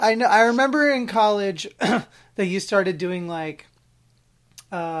I know. I remember in college that you started doing like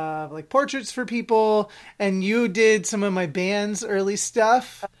portraits for people, and you did some of my band's early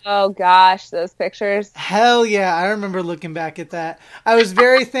stuff. Oh gosh, those pictures. Hell yeah! I remember looking back at that. I was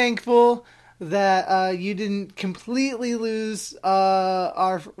very thankful that you didn't completely lose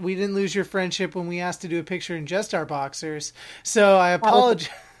we didn't lose your friendship when we asked to do a picture in just our boxers. So I That was, apologize.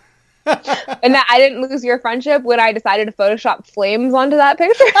 and that I didn't lose your friendship when I decided to Photoshop flames onto that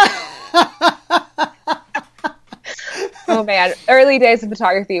picture. Oh man, early days of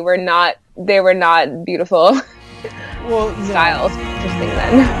photography were not beautiful Well, no. styles. Interesting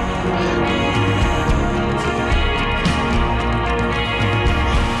then.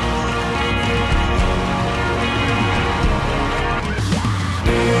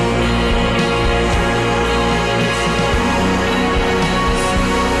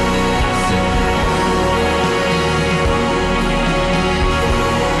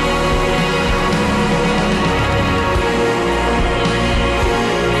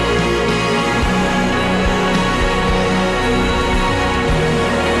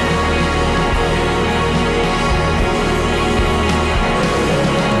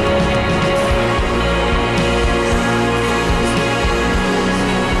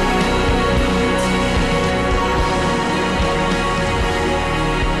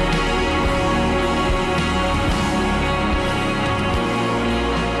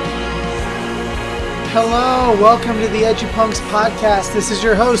 Hello, welcome to the EduPunks podcast. This is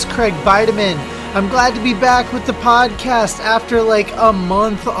your host, Craig Bideman. I'm glad to be back with the podcast after like a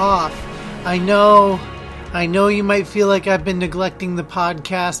month off. I know you might feel like I've been neglecting the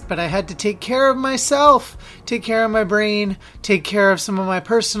podcast, but I had to take care of myself, take care of my brain, take care of some of my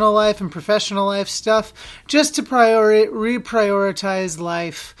personal life and professional life stuff, just to reprioritize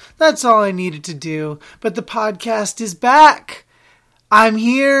life. That's all I needed to do, but the podcast is back. I'm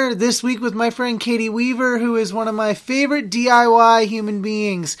here this week with my friend Katie Weaver, who is one of my favorite DIY human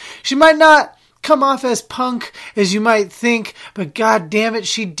beings. She might not come off as punk as you might think, but god damn it,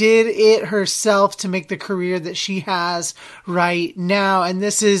 she did it herself to make the career that she has right now. And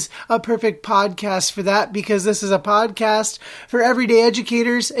this is a perfect podcast for that, because this is a podcast for everyday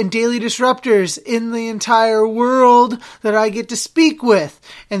educators and daily disruptors in the entire world that I get to speak with.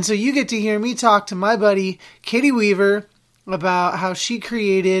 And so you get to hear me talk to my buddy Katie Weaver about how she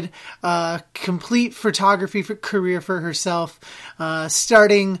created a complete photography career for herself,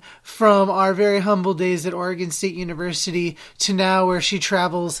 starting from our very humble days at Oregon State University to now, where she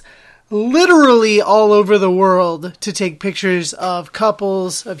travels literally all over the world to take pictures of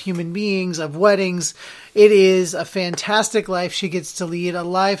couples, of human beings, of weddings. It is a fantastic life she gets to lead, a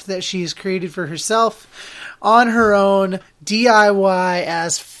life that she's created for herself on her own, DIY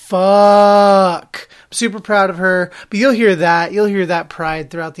as fuck. I'm super proud of her, but you'll hear that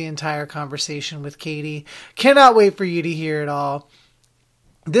pride throughout the entire conversation with Katie. Cannot wait for you to hear it all.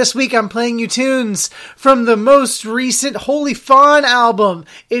 This week I'm playing you tunes from the most recent Holy Fawn album.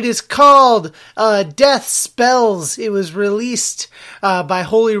 It is called Death Spells. It was released by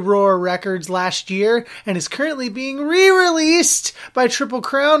Holy Roar Records last year and is currently being re-released by Triple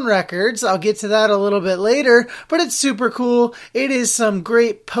Crown Records. I'll get to that a little bit later, but it's super cool. It is some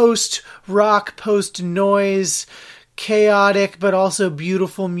great post-rock, post-noise, chaotic but also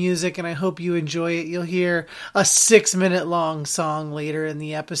beautiful music, and I hope you enjoy it. You'll hear a 6-minute long song later in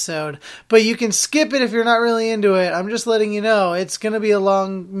the episode, but you can skip it if you're not really into it. I'm just letting you know it's going to be a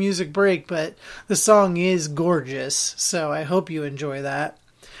long music break, but the song is gorgeous, so I hope you enjoy that.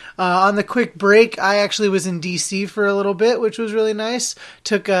 On the quick break, I actually was in DC for a little bit, which was really nice.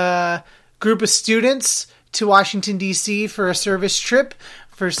 Took a group of students to Washington, DC for a service trip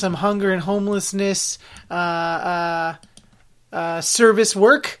for some hunger and homelessness service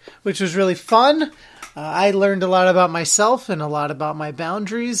work, which was really fun. I learned a lot about myself and a lot about my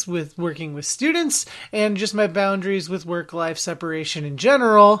boundaries with working with students and just my boundaries with work-life separation in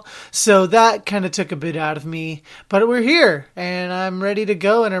general. So that kind of took a bit out of me, but we're here and I'm ready to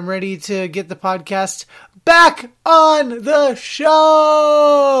go, and I'm ready to get the podcast back on the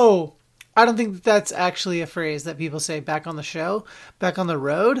show. I don't think that's actually a phrase that people say, back on the show, back on the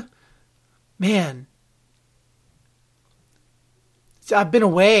road. Man, I've been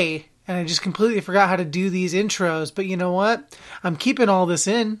away and I just completely forgot how to do these intros, but you know what? I'm keeping all this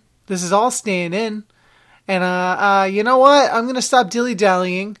in. This is all staying in. And you know what? I'm going to stop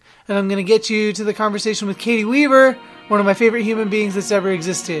dilly-dallying and I'm going to get you to the conversation with Katie Weaver, one of my favorite human beings that's ever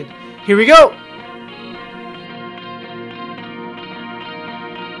existed. Here we go.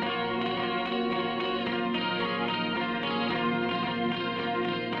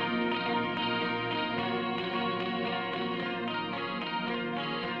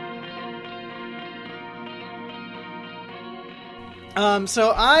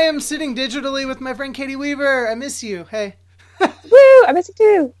 So I am sitting digitally with my friend Katie Weaver. I miss you. Hey. Woo! I miss you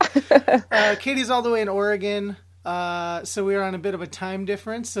too. Katie's all the way in Oregon, so we are on a bit of a time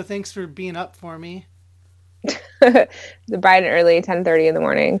difference. So thanks for being up for me. The bright and early, 10:30 in the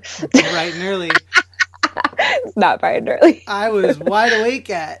morning. Bright and early. It's not bright and early. I was wide awake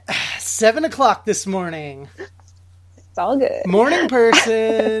at 7 o'clock this morning. It's all good. Morning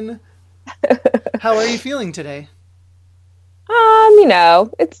person. How are you feeling today?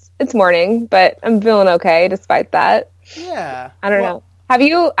 It's morning, but I'm feeling okay despite that. Yeah. I don't know. Have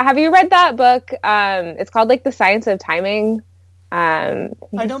you read that book? It's called like The Science of Timing. I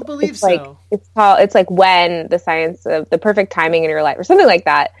don't believe so. It's like When, the Science of the Perfect Timing in Your Life or something like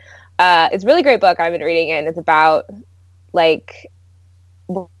that. It's a really great book. I've been reading it, and it's about like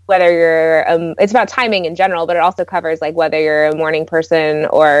whether you're it's about timing in general, but it also covers like whether you're a morning person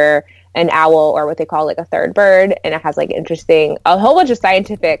or an owl or what they call like a third bird, and it has like a whole bunch of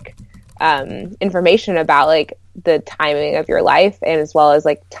scientific information about like the timing of your life, and as well as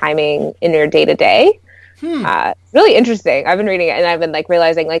like timing in your day to day. It's really interesting. I've been reading it, and I've been like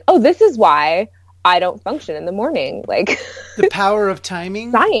realizing like, oh, this is why I don't function in the morning. Like the power of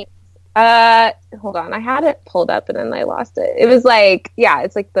timing. Science. Hold on. I had it pulled up and then I lost it. It was like, yeah,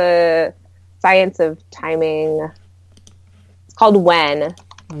 it's like the science of timing. It's called When.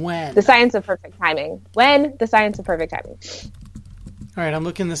 The Science of Perfect Timing. When, the Science of Perfect Timing. All right, I'm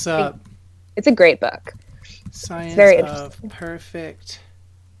looking this up. It's a great book. Science of Perfect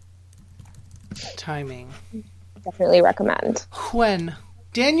Timing. Definitely recommend. When.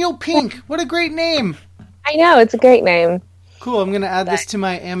 Daniel Pink. What a great name. I know, it's a great name. Cool. I'm going to add this to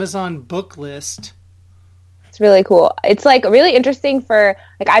my Amazon book list. It's really cool. It's like really interesting for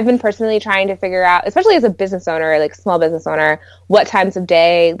like I've been personally trying to figure out, especially as a business owner, like small business owner, what times of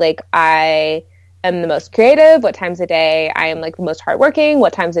day like I am the most creative, what times of day I am like the most hardworking,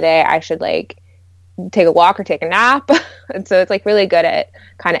 what times of day I should like take a walk or take a nap. And so it's like really good at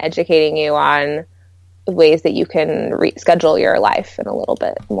kind of educating you on ways that you can schedule your life in a little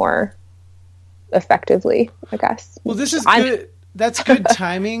bit more effectively, I guess. Well, this is good. That's good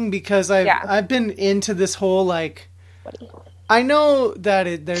timing because I've been into this whole like I know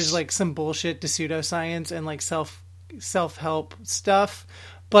that there's like some bullshit to pseudoscience and like self-help stuff,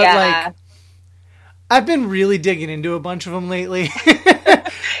 but like I've been really digging into a bunch of them lately.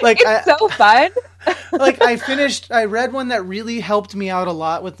 Like it's so fun. Like I read one that really helped me out a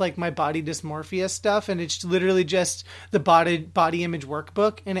lot with like my body dysmorphia stuff, and it's literally just the body image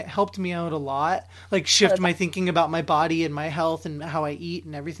workbook, and it helped me out a lot, like shift my thinking about my body and my health and how I eat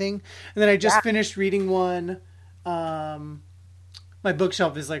and everything. And then I just finished reading one. My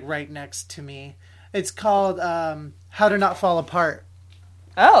bookshelf is like right next to me. It's called How to Not Fall Apart.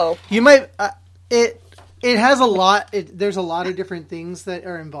 Oh, you might It has a lot. There's a lot of different things that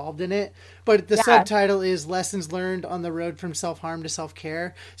are involved in it, but the subtitle is Lessons Learned on the Road from Self-Harm to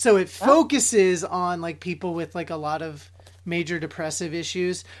Self-Care. So it focuses on like people with like a lot of major depressive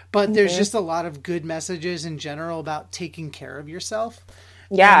issues, but there's just a lot of good messages in general about taking care of yourself.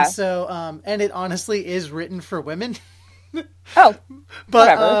 Yeah. And so, and it honestly is written for women. Oh,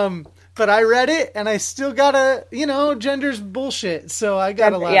 whatever. But I read it, and I still gotta, gender's bullshit, so I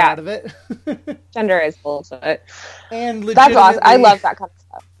got a lot out of it. Gender is bullshit. And that's awesome. I love that kind of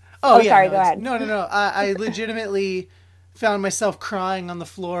stuff. Oh yeah, sorry, go ahead. No. I legitimately found myself crying on the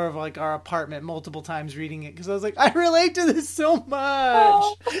floor of like our apartment multiple times reading it, because I was like, I relate to this so much.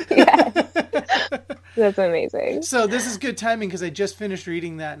 Oh, yes. That's amazing. So this is good timing, because I just finished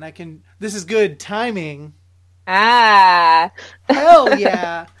reading that, and this is good timing. Ah. Hell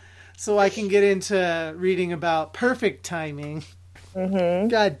yeah. So I can get into reading about perfect timing. Mm-hmm.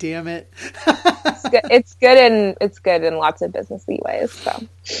 God damn it! It's good in lots of businessy ways.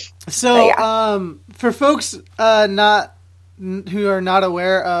 So for folks who are not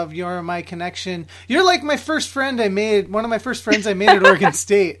aware of You're My Connection, you're like my first friend I made. One of my first friends I made at Oregon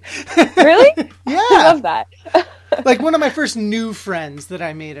State. Really? Yeah, I love that. Like one of my first new friends that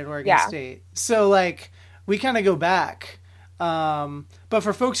I made at Oregon State. So like we kind of go back. But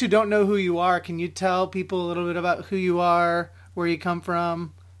for folks who don't know who you are, can you tell people a little bit about who you are, where you come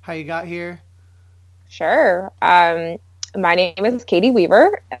from, how you got here? Sure. My name is Katie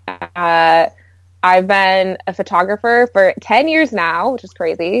Weaver. I've been a photographer for 10 years now, which is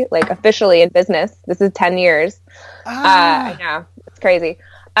crazy. Like officially in business, this is 10 years. I know, it's crazy.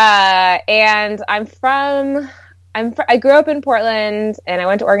 And I grew up in Portland, and I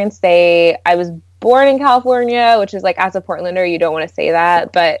went to Oregon State. I was born in California, which is like, as a Portlander, you don't want to say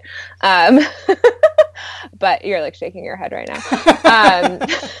that, but but you're like shaking your head right now.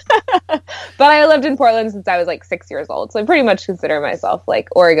 But I lived in Portland since I was like 6 years old. So I pretty much consider myself like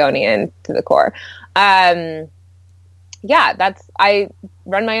Oregonian to the core. I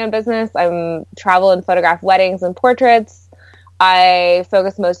run my own business. I travel and photograph weddings and portraits. I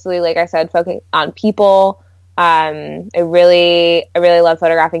focus mostly, like I said, focus on people. I really love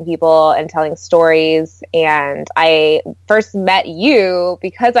photographing people and telling stories. And I first met you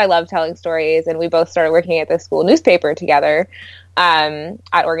because I love telling stories, and we both started working at the school newspaper together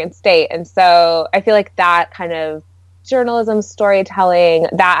at Oregon State. And so I feel like that kind of journalism, storytelling,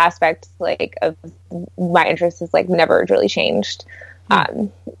 that aspect like of my interest has like never really changed.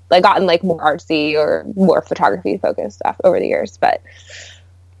 Like gotten like more artsy or more photography focused stuff over the years, but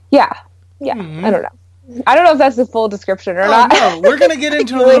yeah, I don't know if that's the full description or not. No, we're gonna get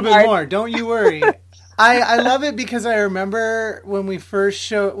into really a little bit more. Don't you worry. I love it because I remember when we first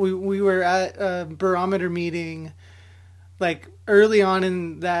we were at a barometer meeting, like early on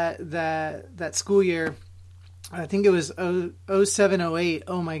in that school year. I think it was 07-08.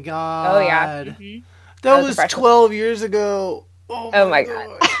 Oh my god. Oh yeah. Mm-hmm. That was 12 years ago. Oh my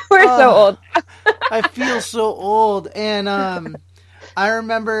god. We're so old. I feel so old. And I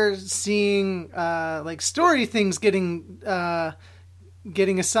remember seeing like story things getting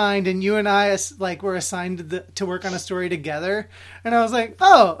assigned, and you and I like were assigned to work on a story together. And I was like,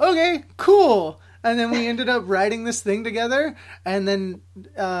 oh, okay, cool. And then we ended up writing this thing together, and then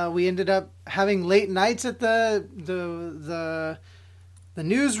we ended up having late nights at the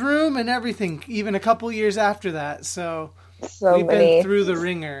newsroom and everything, even a couple years after that. So we've been through the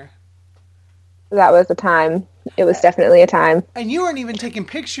ringer. That was a time. It was definitely a time. And you weren't even taking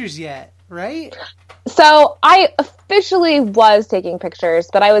pictures yet, right? So I officially was taking pictures,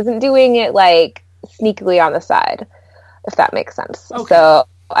 but I wasn't doing it like sneakily on the side, if that makes sense. Okay. So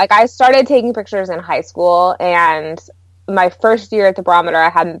like I started taking pictures in high school, and my first year at the Barometer, I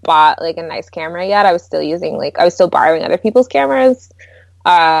hadn't bought like a nice camera yet. I was still borrowing other people's cameras.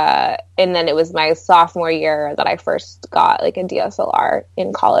 And then it was my sophomore year that I first got like a DSLR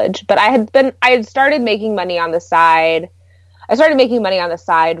in college. But I had started making money on the side. I started making money on the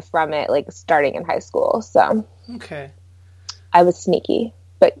side from it, like starting in high school. So okay, I was sneaky.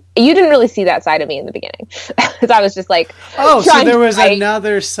 But you didn't really see that side of me in the beginning, because I was just like, oh, so there was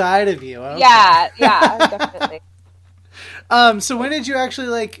another side of you. Okay. Yeah, definitely. So when did you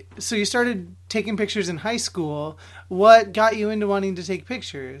actually so you started taking pictures in high school. What got you into wanting to take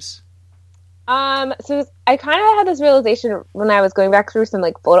pictures? So I kind of had this realization when I was going back through some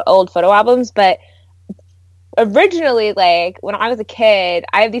like old photo albums, but originally, like when I was a kid,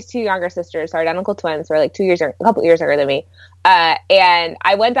 I have these two younger sisters, are identical twins, who are like a couple years younger than me. And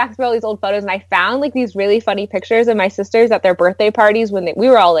I went back through all these old photos, and I found like these really funny pictures of my sisters at their birthday parties when we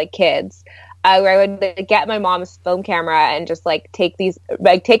were all like kids. Where I would like, get my mom's film camera and just like take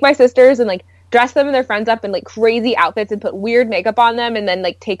my sisters and like dress them and their friends up in like crazy outfits and put weird makeup on them, and then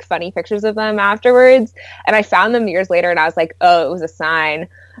like take funny pictures of them afterwards. And I found them years later, and I was like, oh, it was a sign.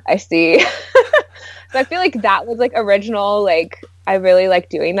 I see. So I feel like that was like original. Like I really like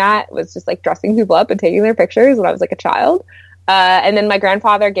doing that, was just like dressing people up and taking their pictures when I was like a child. And then my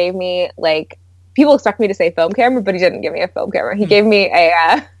grandfather gave me like, people expect me to say foam camera, but he didn't give me a foam camera. He gave me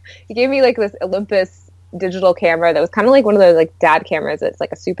like this Olympus digital camera that was kind of like one of those like dad cameras. It's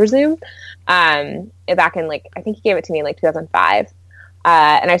like a super zoom. Back in like, I think he gave it to me in like 2005.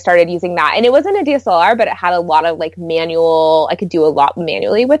 And I started using that, and it wasn't a DSLR, but it had a lot of like I could do a lot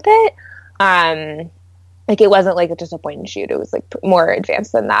manually with it. Like it wasn't like just a point and shoot. It was like more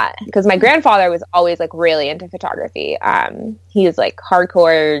advanced than that, because my grandfather was always like really into photography. He was like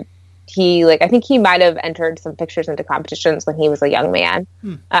hardcore. I think he might have entered some pictures into competitions when he was a young man.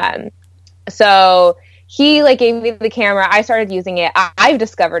 So he like gave me the camera. I started using it. I've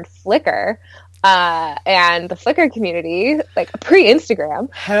discovered Flickr, and the Flickr community, like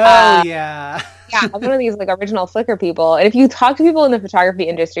pre-Instagram. Hell yeah. Yeah, I'm one of these like original Flickr people. And if you talk to people in the photography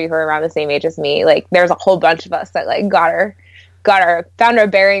industry who are around the same age as me, like there's a whole bunch of us that like found our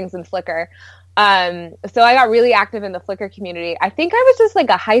bearings in Flickr. So I got really active in the Flickr community. I think I was just like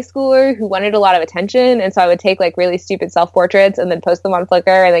a high schooler who wanted a lot of attention, and so I would take like really stupid self-portraits and then post them on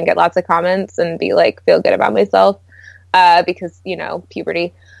Flickr and then get lots of comments and be like, feel good about myself, because, you know,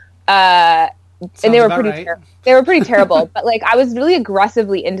 puberty. And they were pretty terrible. But like I was really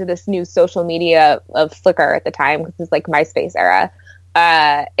aggressively into this new social media of Flickr at the time, because it's like MySpace era.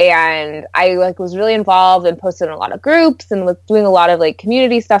 And I like was really involved and posted in a lot of groups and was doing a lot of like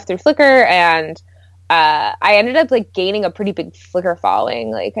community stuff through Flickr. And I ended up like gaining a pretty big Flickr following.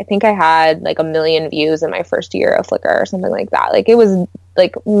 Like I think I had like 1 million views in my first year of Flickr or something like that. Like it was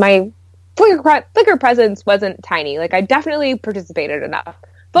like my Flickr presence wasn't tiny. Like I definitely participated enough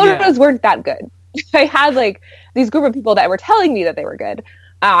photos weren't that good. I had like these group of people that were telling me that they were good.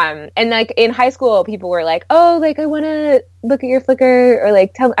 And like in high school, people were like, oh, like I want to look at your Flickr, or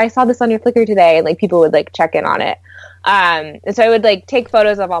like I saw this on your Flickr today. And like people would like check in on it. And so I would like take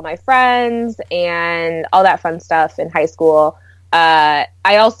photos of all my friends and all that fun stuff in high school. I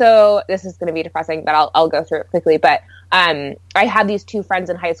also, this is going to be depressing, but I'll go through it quickly. But I had these two friends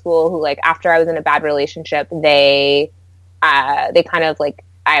in high school who, like, after I was in a bad relationship, they kind of like,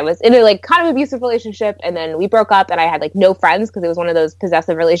 I was in a like kind of abusive relationship, and then we broke up, and I had like no friends because it was one of those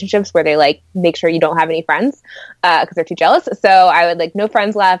possessive relationships where they like make sure you don't have any friends because they're too jealous. So I had like no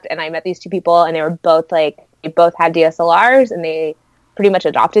friends left, and I met these two people, and they were both like, they both had DSLRs, and they pretty much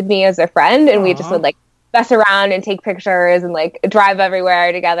adopted me as their friend, and we just would like mess around and take pictures and like drive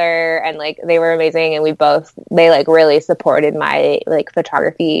everywhere together, and like they were amazing, and they like really supported my like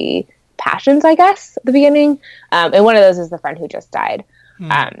photography passions, I guess, at the beginning. And one of those is the friend who just died.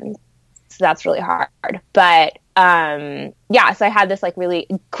 So that's really hard. But yeah, so I had this like really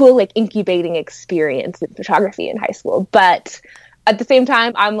cool like incubating experience in photography in high school. But at the same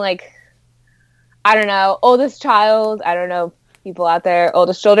time, I'm like, I don't know, oldest child, I don't know, people out there,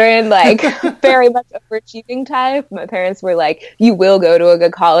 oldest children, like very much overachieving type. My parents were like, you will go to a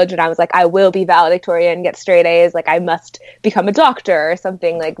good college. And I was like, I will be valedictorian and get straight A's. Like I must become a doctor or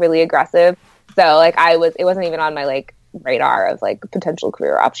something like really aggressive. So like it wasn't even on my like radar of like potential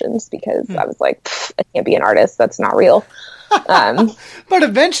career options because I was like, I can't be an artist. That's not real. But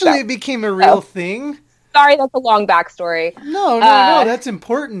eventually it became a real thing. Sorry, that's a long backstory. No, that's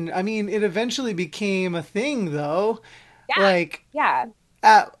important. I mean, it eventually became a thing though. Yeah. Like, yeah.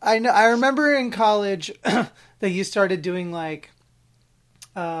 I remember in college that you started doing like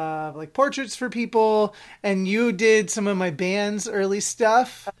portraits for people, and you did some of my band's early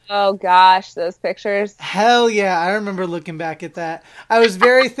stuff. Oh gosh, those pictures. Hell yeah. I remember looking back at that. I was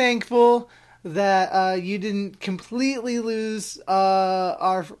very thankful that you didn't completely lose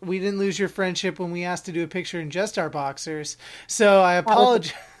we didn't lose your friendship when we asked to do a picture in just our boxers. So I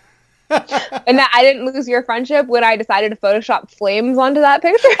apologize. And that I didn't lose your friendship when I decided to Photoshop flames onto that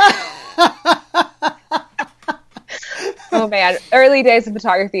picture. Oh man, early days of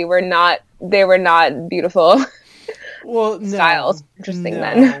photography were not beautiful. Well, no, styles. Interesting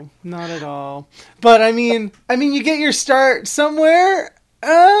then. Not at all. But I mean, you get your start somewhere.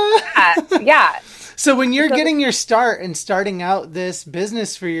 Yeah. So when you're getting your start and starting out this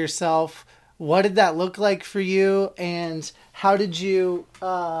business for yourself, what did that look like for you? And how did you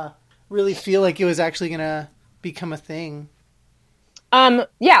really feel like it was actually going to become a thing?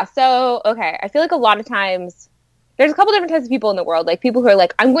 Yeah. So, okay. I feel like a lot of times there's a couple different types of people in the world, like people who are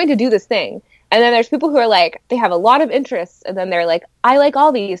like, I'm going to do this thing. And then there's people who are like, they have a lot of interests, and then they're like, I like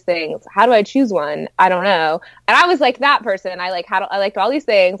all these things. How do I choose one? I don't know. And I was like that person. I liked all these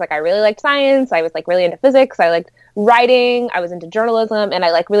things. Like I really liked science. I was like really into physics. I liked writing. I was into journalism, and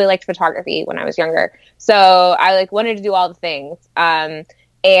I like really liked photography when I was younger. So I like wanted to do all the things. And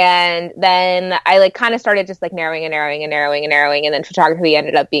then I like kind of started just like narrowing, and then photography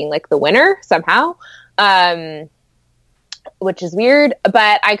ended up being like the winner somehow. Which is weird,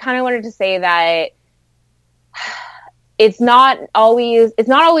 but I kind of wanted to say that it's not always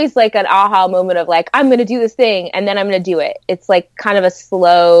like an aha moment of like, I'm going to do this thing and then I'm going to do it. It's like kind of a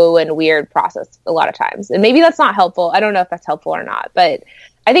slow and weird process a lot of times. And maybe that's not helpful. I don't know if that's helpful or not, but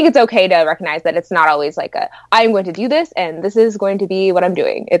I think it's okay to recognize that it's not always like I'm going to do this and this is going to be what I'm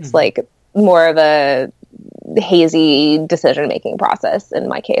doing. It's like more of a hazy decision-making process in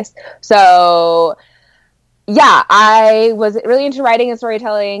my case. So yeah, I was really into writing and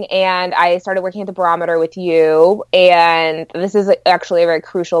storytelling, and I started working at the Barometer with you, and this is actually a very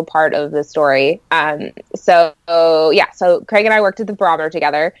crucial part of the story. So Craig and I worked at the Barometer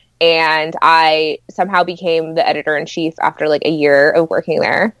together, and I somehow became the editor-in-chief after like a year of working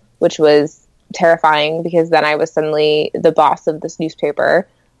there, which was terrifying because then I was suddenly the boss of this newspaper,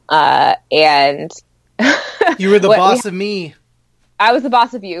 and... You were the boss of me. I was the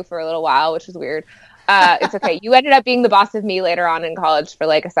boss of you for a little while, which was weird. It's okay. You ended up being the boss of me later on in college for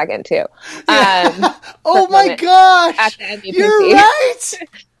like a second too. Oh my gosh! You're right.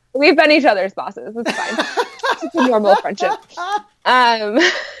 We've been each other's bosses. It's fine. It's a normal friendship.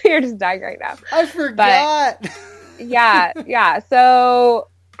 You're just dying right now. I forgot. But, yeah. So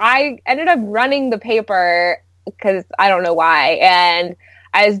I ended up running the paper because I don't know why, and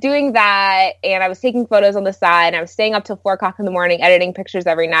I was doing that, and I was taking photos on the side, and I was staying up till 4:00 in the morning, editing pictures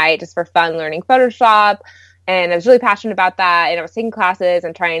every night just for fun, learning Photoshop. And I was really passionate about that. And I was taking classes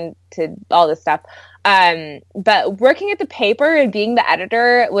and trying to all this stuff. But working at the paper and being the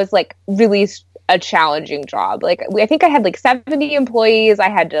editor was like really a challenging job. Like, I think I had like 70 employees. I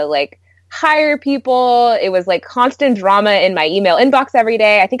had to like hire people. It was like constant drama in my email inbox every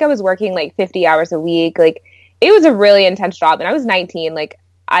day. I think I was working like 50 hours a week. Like, it was a really intense job. And I was 19. Like,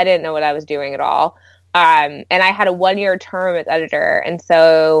 I didn't know what I was doing at all. And I had a 1-year term as editor. And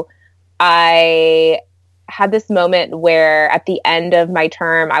so I had this moment where at the end of my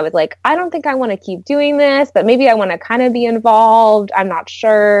term, I was like, I don't think I want to keep doing this, but maybe I want to kind of be involved. I'm not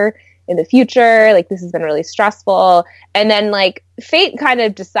sure in the future. Like, this has been really stressful. And then like fate kind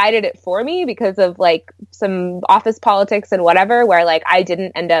of decided it for me because of like some office politics and whatever, where like I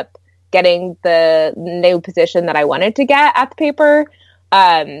didn't end up getting the new position that I wanted to get at the paper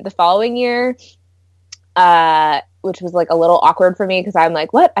the following year, which was like a little awkward for me because I'm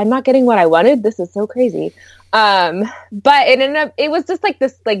like, what? I'm not getting what I wanted? This is so crazy. But it ended up, it was just like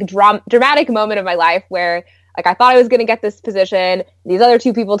this like dramatic moment of my life where like I thought I was going to get this position. These other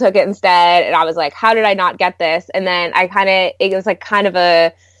 2 people took it instead. And I was like, how did I not get this? And then it was like kind of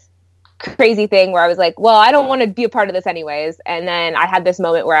a crazy thing where I was like, well, I don't want to be a part of this anyways. And then I had this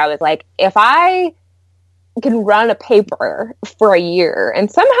moment where I was like, if I can run a paper for a year and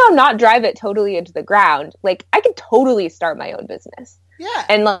somehow not drive it totally into the ground, like I could totally start my own business. Yeah.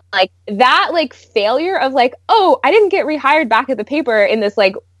 And like that like failure of like, oh, I didn't get rehired back at the paper in this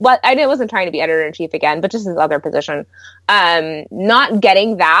like what I wasn't trying to be editor-in-chief again, but just this other position. Not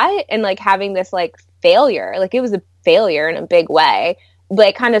getting that and like having this like failure, like it was a failure in a big way,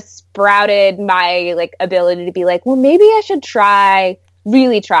 like kind of sprouted my like ability to be like, well, maybe I should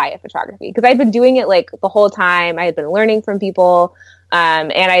really try photography, because I'd been doing it like the whole time. I had been learning from people,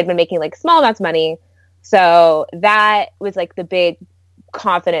 and I had been making like small amounts of money. So that was like the big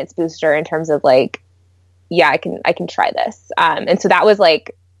confidence booster in terms of like, yeah, I can try this. And so that was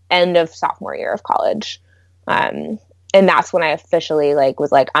like end of sophomore year of college. And that's when I officially like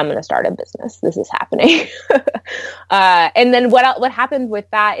was like, I'm going to start a business. This is happening. And then what happened with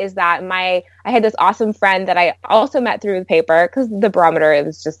that is that I had this awesome friend that I also met through the paper, because the Barometer, it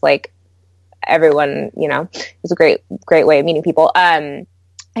was just like everyone, it was a great way of meeting people. I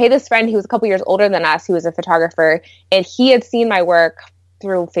had this friend who was a couple years older than us, who was a photographer, and he had seen my work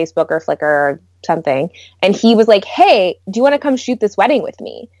through Facebook or Flickr or something. And he was like, hey, do you want to come shoot this wedding with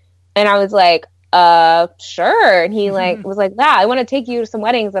me? And I was like, sure. And he like was like, yeah, I want to take you to some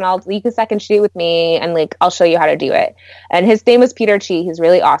weddings and you can second shoot with me and like I'll show you how to do it. And his name was Peter Chi. He's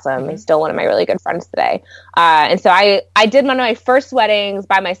really awesome. He's still one of my really good friends today. And so I did one of my first weddings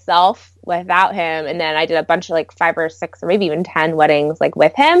by myself without him, and then I did a bunch of like 5 or 6 or maybe even 10 weddings like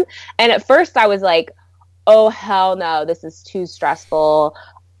with him. And at first I was like, oh hell no, this is too stressful.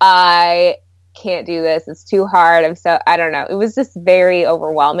 I can't do this. It's too hard. I don't know. It was just very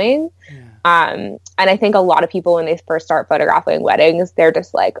overwhelming. Yeah. And I think a lot of people, when they first start photographing weddings, they're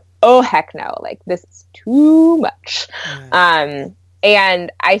just like, oh heck no, like this is too much. Yeah.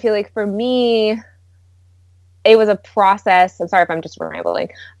 And I feel like for me, it was a process. I'm sorry if I'm just rambling.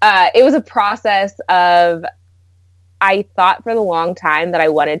 It was a process of, I thought for the long time that I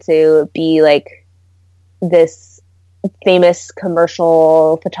wanted to be like this famous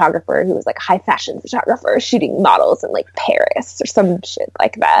commercial photographer who was like a high fashion photographer shooting models in like Paris or some shit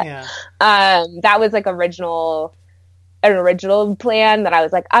like that. Yeah. That was like an original plan that I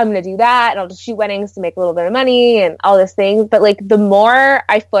was like, I'm going to do that and I'll just shoot weddings to make a little bit of money and all these things. But like the more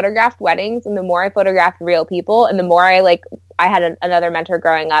I photographed weddings and the more I photographed real people and the more I had another mentor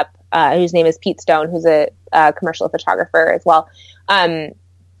growing up, whose name is Pete Stone, who's a commercial photographer as well.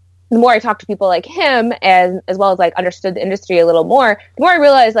 The more I talked to people like him, as well as like understood the industry a little more, the more I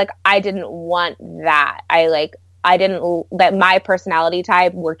realized like I didn't want that. That my personality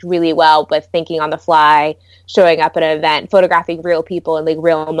type worked really well with thinking on the fly, showing up at an event, photographing real people and like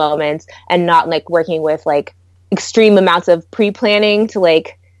real moments, and not like working with like extreme amounts of pre-planning to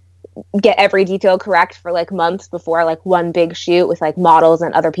like get every detail correct for like months before like one big shoot with like models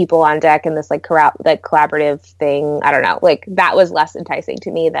and other people on deck and this like collaborative thing. I don't know, like that was less enticing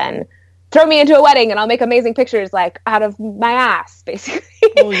to me than throw me into a wedding and I'll make amazing pictures like out of my ass, basically.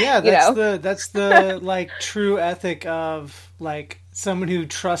 Well, yeah, that's the like true ethic of like someone who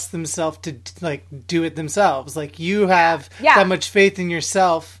trusts themselves to like do it themselves. Like you have that much faith in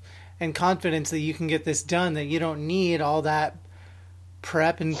yourself and confidence that you can get this done, that you don't need all that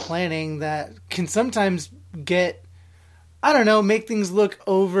prep and planning that can sometimes make things look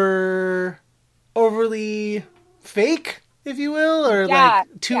overly fake, if you will, or like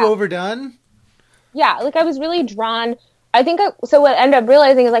too overdone. Yeah, like I was really drawn. So what I ended up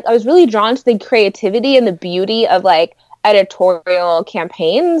realizing is like I was really drawn to the creativity and the beauty of like editorial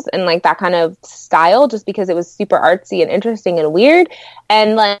campaigns and like that kind of style, just because it was super artsy and interesting and weird.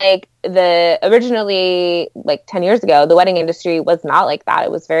 And like originally, like 10 years ago, the wedding industry was not like that.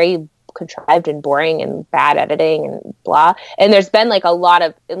 It was very contrived and boring and bad editing and blah. And there's been like a lot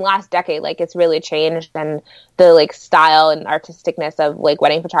of, in the last decade, like it's really changed, and the like style and artisticness of like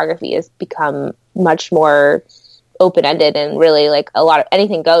wedding photography has become much more open-ended, and really like a lot of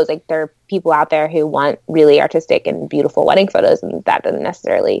anything goes. Like there are people out there who want really artistic and beautiful wedding photos, and that doesn't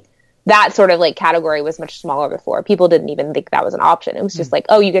necessarily, that sort of like category was much smaller before. People didn't even think that was an option. It was just like,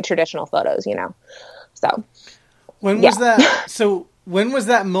 oh, you get traditional photos, you know? So when was that? So when was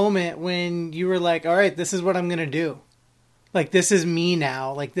that moment when you were like, all right, this is what I'm going to do? Like, this is me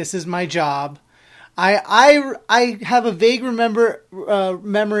now. Like, this is my job. I have a vague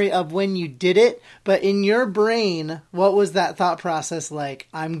memory of when you did it, but in your brain, what was that thought process like?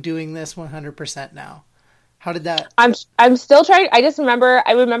 I'm doing this 100% now. How did that? I'm still trying.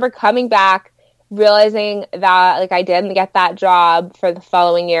 I remember coming back, realizing that like I didn't get that job for the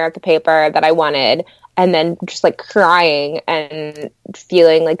following year at the paper that I wanted, and then just like crying and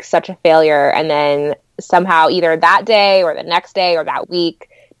feeling like such a failure, and then somehow either that day or the next day or that week,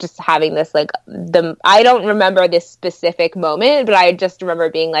 just having this like I don't remember this specific moment, but I just remember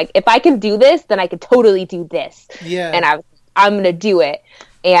being like, if I can do this, then I could totally do this. Yeah. And I'm gonna do it.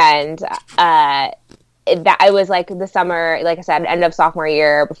 And that I was like the summer, like I said, end of sophomore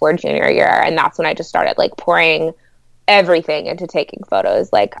year before junior year, and that's when I just started like pouring everything into taking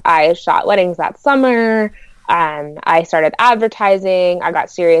photos. Like I shot weddings that summer. I started advertising. I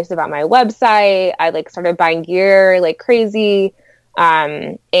got serious about my website. I like started buying gear like crazy.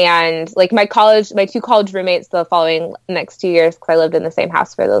 And like my two college roommates the following next 2 years, because I lived in the same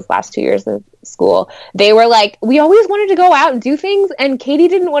house for those last 2 years of school, they were like, we always wanted to go out and do things, and Katie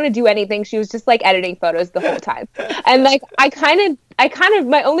didn't want to do anything. She was just like editing photos the whole time. And like I kind of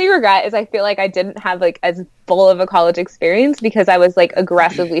my only regret is I feel like I didn't have like as full of a college experience, because I was like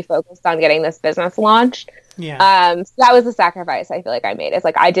aggressively focused on getting this business launched. Yeah. So that was the sacrifice I feel like I made. It's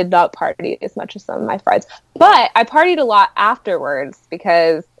like I did not party as much as some of my friends, but I partied a lot afterwards,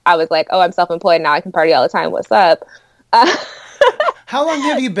 because I was like, oh, I'm self-employed now, I can party all the time. What's up? How long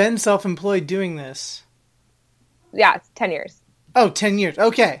have you been self-employed doing this? Yeah, it's 10 years. Oh, 10 years.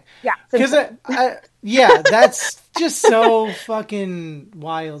 Okay. Yeah. Because yeah, that's just so fucking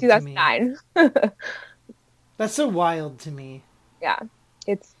wild to me. 2009. That's so wild to me. Yeah.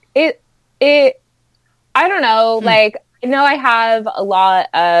 I don't know, like, I know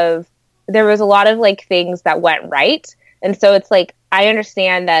there was a lot of like things that went right. And so it's like, I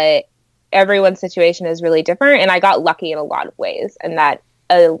understand that everyone's situation is really different, and I got lucky in a lot of ways. And that,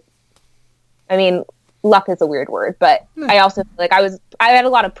 I mean, luck is a weird word, but I also feel like I had a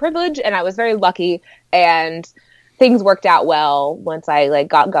lot of privilege, and I was very lucky, and things worked out well once I like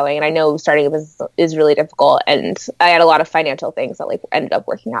got going. And I know starting a business is really difficult, and I had a lot of financial things that like ended up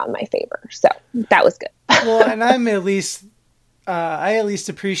working out in my favor. So that was good. Well, and I at least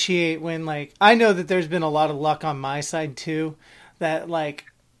appreciate when like, I know that there's been a lot of luck on my side too, that like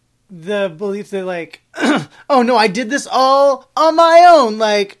the belief that like, oh no, I did this all on my own.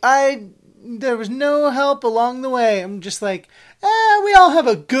 Like there was no help along the way. I'm just like, we all have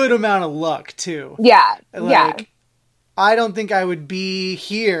a good amount of luck too. Yeah. Like, yeah. I don't think I would be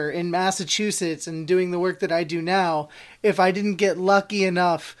here in Massachusetts and doing the work that I do now if I didn't get lucky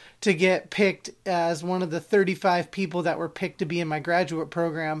enough to get picked as one of the 35 people that were picked to be in my graduate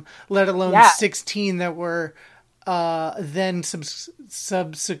program, let alone 16 that were then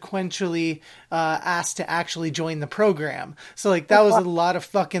subsequently asked to actually join the program. So like that was a lot of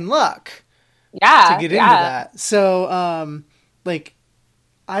fucking luck to get into that. So like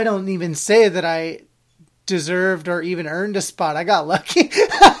I don't even say that I deserved or even earned a spot. I got lucky.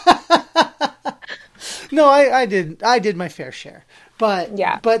 No, I did my fair share. But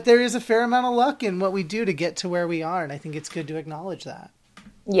there is a fair amount of luck in what we do to get to where we are, and I think it's good to acknowledge that.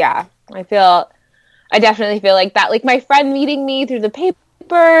 Yeah. I definitely feel like that. Like my friend meeting me through the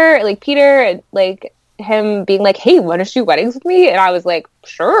paper, like Peter, and like him being like, hey, want to shoot weddings with me? And I was like,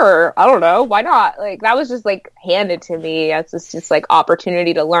 sure, I don't know, why not? Like that was just like handed to me as just like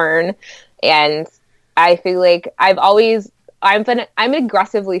opportunity to learn. And I feel like I'm an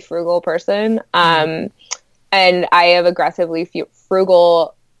aggressively frugal person. And I have aggressively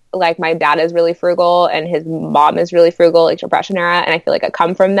frugal, like my dad is really frugal and his mom is really frugal, like Depression era. And I feel like I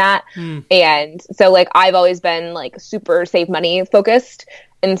come from that. And so like, I've always been like super save money focused.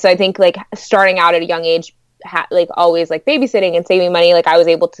 And so I think like starting out at a young age, like always like babysitting and saving money, like I was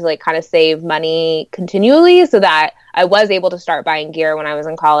able to like kind of save money continually so that I was able to start buying gear when I was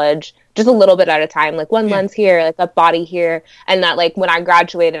in college, just a little bit at a time, like one lens here, like a body here. And that like when I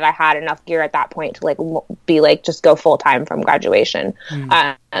graduated, I had enough gear at that point to like be like, just go full time from graduation,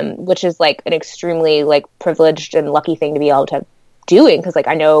 which is like an extremely like privileged and lucky thing to be able to doing. Cause like,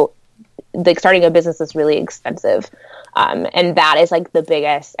 I know like starting a business is really expensive. And that is like the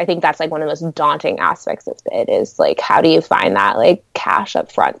biggest, I think that's like one of the most daunting aspects of it is like, how do you find that like cash up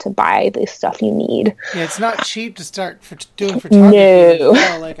front to buy the stuff you need? Yeah, it's not cheap to start doing photography. No.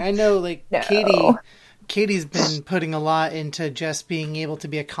 Like I know like no. Katie's been putting a lot into just being able to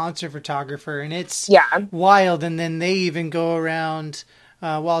be a concert photographer, and it's wild. And then they even go around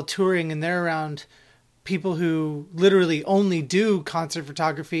while touring, and they're around people who literally only do concert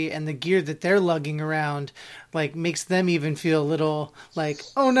photography, and the gear that they're lugging around like makes them even feel a little like,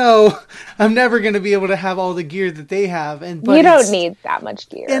 oh no, I'm never going to be able to have all the gear that they have. And but you don't need that much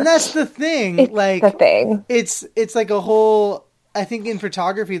gear. And that's the thing. It's like the thing. It's like a whole, I think in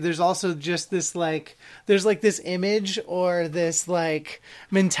photography, there's also just this like, there's like this image or this like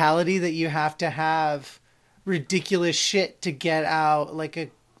mentality that you have to have ridiculous shit to get out like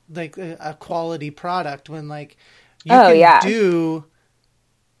a quality product, when like you can do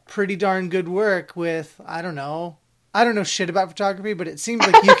pretty darn good work with, I don't know shit about photography, but it seems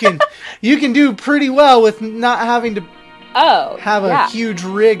like you can do pretty well with not having to have a huge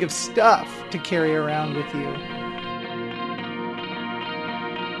rig of stuff to carry around with you.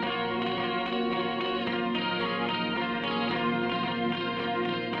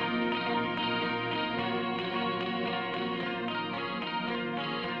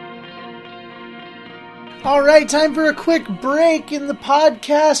 All right, time for a quick break in the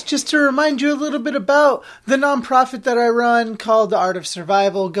podcast just to remind you a little bit about the nonprofit that I run called The Art of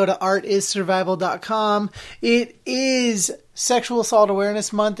Survival. Go to artissurvival.com. It is Sexual Assault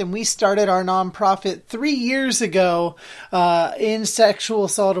Awareness Month, and we started our nonprofit 3 years ago in Sexual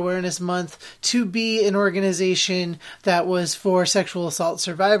Assault Awareness Month to be an organization that was for sexual assault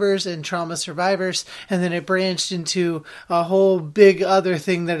survivors and trauma survivors, and then it branched into a whole big other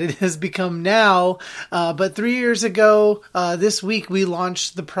thing that it has become now. But 3 years ago, this week, we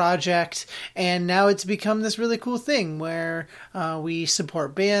launched the project, and now it's become this really cool thing where we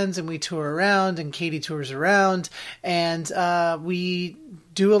support bands and we tour around, and Katie tours around, and we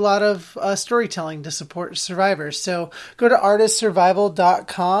do a lot of storytelling to support survivors. So go to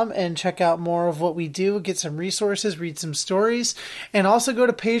artistsurvival.com and check out more of what we do, get some resources, read some stories, and also go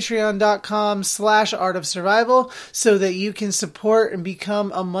to patreon.com/artofsurvival so that you can support and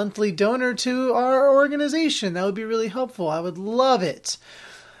become a monthly donor to our organization. That would be really helpful. I would love it.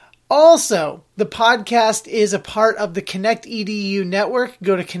 Also, the podcast is a part of the Connect EDU network.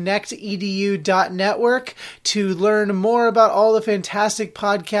 Go to connectedu.network to learn more about all the fantastic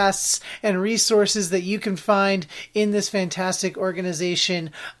podcasts and resources that you can find in this fantastic organization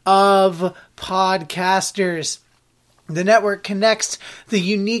of podcasters. The network connects the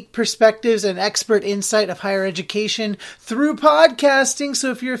unique perspectives and expert insight of higher education through podcasting. So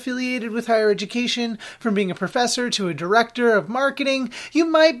if you're affiliated with higher education, from being a professor to a director of marketing, you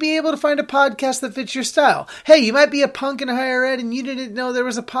might be able to find a podcast that fits your style. Hey, you might be a punk in higher ed and you didn't know there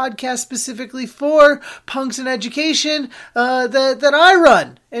was a podcast specifically for punks in education that I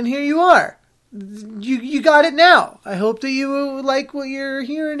run. And here you are. You got it now. I hope that you like what you're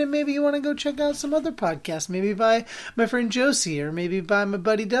hearing, and maybe you want to go check out some other podcasts, maybe by my friend Josie, or maybe by my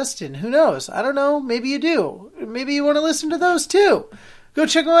buddy Dustin. Who knows? I don't know. Maybe you do. Maybe you want to listen to those too. Go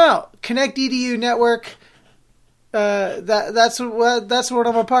check them out. Connect EDU Network. That's what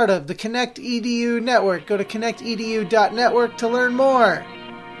I'm a part of. The Connect EDU Network. Go to connectedu.network to learn more.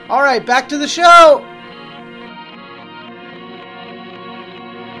 All right, back to the show.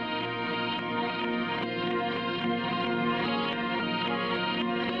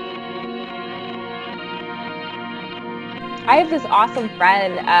 I have this awesome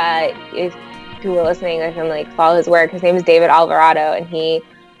friend, if you were listening, I can like follow his work. His name is David Alvarado, and he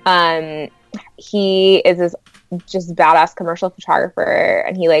is this just badass commercial photographer,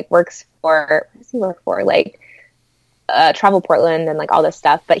 and he like works for, what does he work for? Like Travel Portland and like all this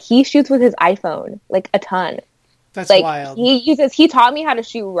stuff, but he shoots with his iPhone, like a ton. That's like, wild. He taught me how to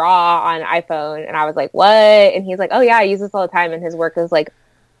shoot RAW on iPhone, and I was like, what? And he's like, oh yeah, I use this all the time, and his work is like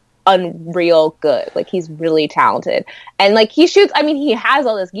unreal good. Like he's really talented, and like he shoots, I mean, he has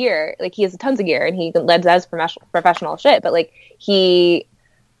all this gear, like he has tons of gear, and he does professional shit, but like he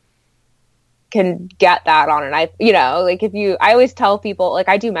can get that on an iPhone, you know, like I always tell people, like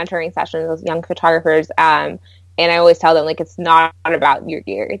I do mentoring sessions with young photographers, and And I always tell them, like, it's not about your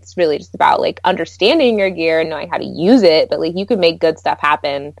gear. It's really just about, like, understanding your gear and knowing how to use it. But, like, you can make good stuff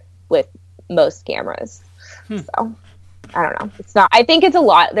happen with most cameras. So, I don't know. It's not, I think it's a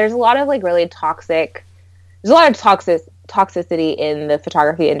lot. There's a lot of, like, really toxic, there's a lot of toxicity in the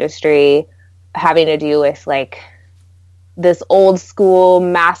photography industry having to do with, like, this old school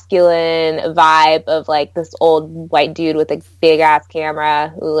masculine vibe of, like, this old white dude with a big ass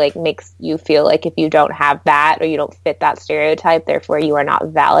camera who, like, makes you feel like if you don't have that or you don't fit that stereotype, therefore you are not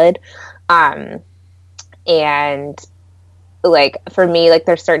valid. And like, for me, like,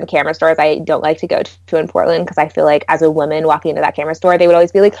 there's certain camera stores I don't like to go to in Portland because I feel like as a woman walking into that camera store, they would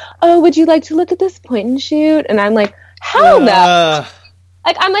always be like, oh, would you like to look at this point and shoot? And I'm like, hell no.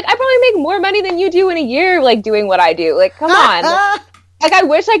 Like, I'm like, I probably make more money than you do in a year, like, doing what I do. Like, come on. Like, I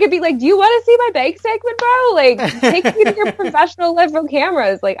wish I could be like, do you want to see my bank statement, bro? Like, take me to your professional level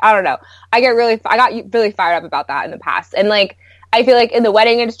cameras. Like, I don't know. I got really fired up about that in the past. And, like, I feel like in the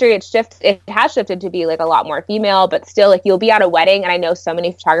wedding industry, it has shifted to be, like, a lot more female, but still, like, you'll be at a wedding, and I know so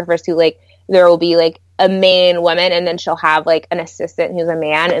many photographers who, like, there will be, like, a main woman, and then she'll have, like, an assistant who's a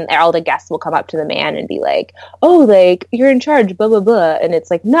man, and all the guests will come up to the man and be like, oh, like, you're in charge, blah, blah, blah. And it's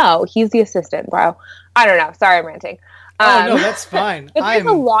like, no, he's the assistant, bro. I don't know. Sorry, I'm ranting. No, that's fine. There's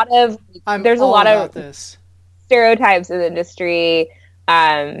a lot of this. stereotypes in the industry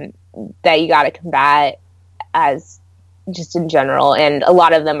that you got to combat as just in general. And a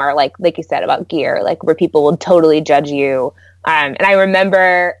lot of them are like you said about gear, like where people will totally judge you. And I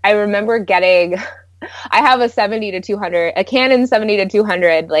remember getting, I have a Canon 70 to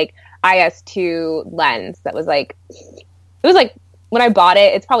 200, like IS2 lens that was like, it was like, when I bought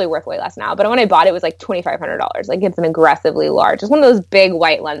it, it's probably worth way less now, but when I bought it, it was like $2,500. Like, it's an aggressively large, it's one of those big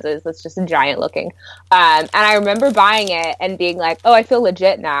white lenses that's just giant looking. And I remember buying it and being like, oh, I feel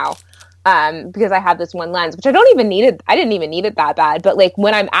legit now. Because I have this one lens, which I didn't even need it that bad. But like,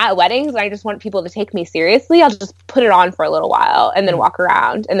 when I'm at weddings and I just want people to take me seriously, I'll just put it on for a little while and then walk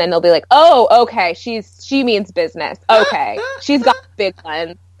around, and then they'll be like, oh, okay, she means business. Okay. She's got a big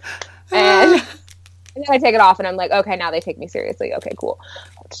lens. And then I take it off and I'm like, okay, now they take me seriously. Okay, cool.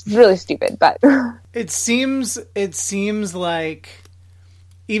 It's really stupid, but it seems like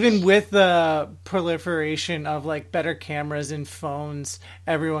even with the proliferation of like better cameras and phones,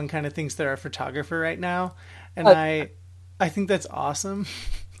 everyone kind of thinks they're a photographer right now. And I think that's awesome.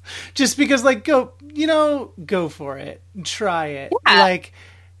 Just because, like, go for it. Try it. Yeah. Like,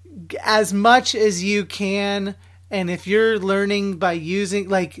 as much as you can. And if you're learning by using,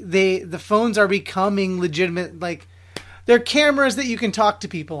 like, the phones are becoming legitimate, like, they're cameras that you can talk to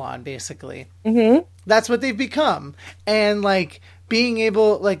people on, basically. Mm-hmm. That's what they've become. And, like, being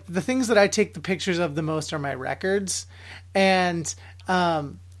able, like, the things that I take the pictures of the most are my records. And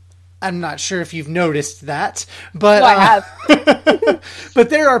I'm not sure if you've noticed that, but I have. But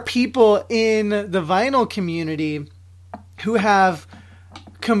there are people in the vinyl community who have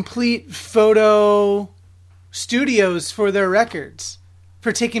complete photo studios for their records,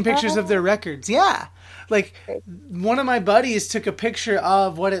 for taking pictures of their records. Yeah. Like, one of my buddies took a picture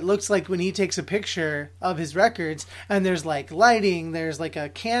of what it looks like when he takes a picture of his records, and there's like lighting, there's like a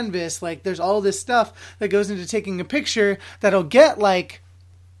canvas, like there's all this stuff that goes into taking a picture that'll get like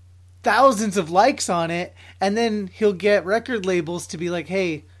thousands of likes on it, and then he'll get record labels to be like,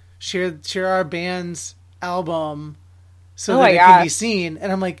 hey, share our band's album so that it can be seen.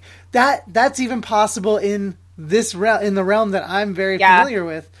 And I'm like, that's even possible in this in the realm that I'm very familiar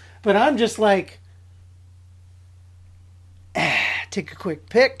with. But I'm just like, take a quick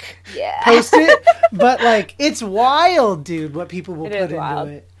pic, post it. But like, it's wild, dude, what people will put into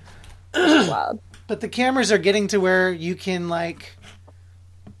it. It's wild. But the cameras are getting to where you can like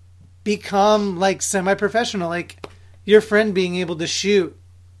become like semi-professional. Like, your friend being able to shoot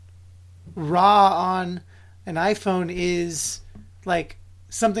raw on an iPhone is like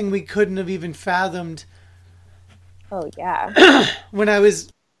something we couldn't have even fathomed. Oh yeah. when I was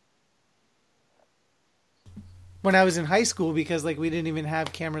in high school, because like we didn't even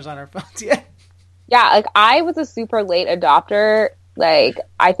have cameras on our phones yet. Yeah, like I was a super late adopter. Like,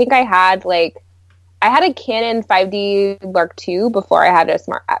 I think I had a Canon 5D Mark II before I had an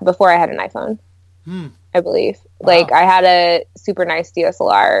iPhone. I believe. Wow. Like, I had a super nice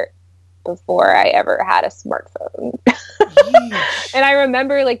DSLR before I ever had a smartphone. And I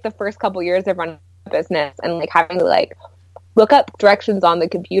remember like the first couple years of running a business and like having to like look up directions on the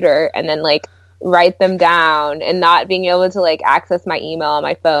computer and then like write them down, and not being able to like access my email on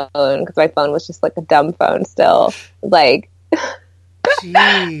my phone because my phone was just like a dumb phone still. Like,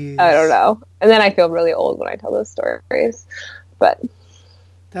 jeez. I don't know. And then I feel really old when I tell those stories, but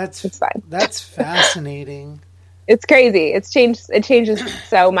it's fine. That's fascinating. It's crazy. It changes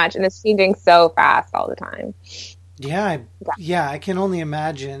so much, and it's changing so fast all the time. Yeah, I can only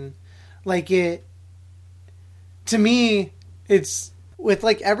imagine. Like to me, it's with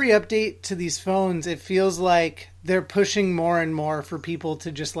like every update to these phones, it feels like they're pushing more and more for people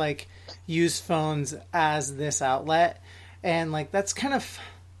to just like use phones as this outlet. And like, that's kind of,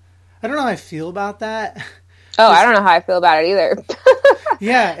 I don't know how I feel about that. Oh, I don't know how I feel about it either.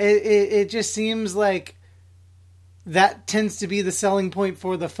 Yeah, it just seems like that tends to be the selling point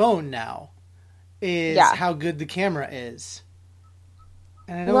for the phone now, is how good the camera is.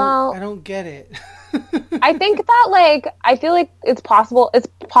 And I don't get it. I think that like, I feel like it's possible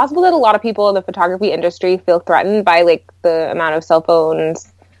that a lot of people in the photography industry feel threatened by like the amount of cell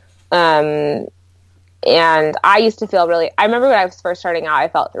phones. And I used to feel I remember when I was first starting out, I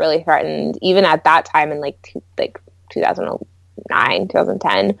felt really threatened even at that time in like 2009,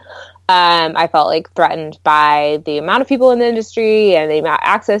 2010. I felt like threatened by the amount of people in the industry and the amount of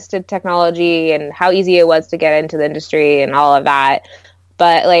access to technology and how easy it was to get into the industry and all of that.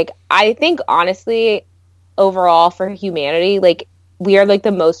 But like, I think honestly, overall for humanity, like we are like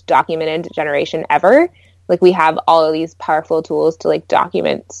the most documented generation ever. Like we have all of these powerful tools to like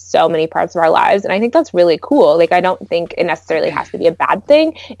document so many parts of our lives. And I think that's really cool. Like, I don't think it necessarily has to be a bad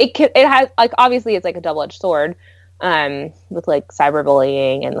thing. It has like, obviously it's like a double-edged sword, with like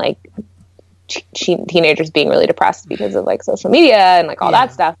cyberbullying and like teenagers being really depressed because of like social media and like all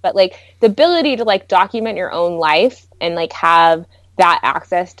that stuff. But like the ability to like document your own life and like have that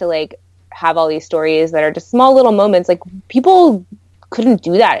access to like have all these stories that are just small little moments, like people couldn't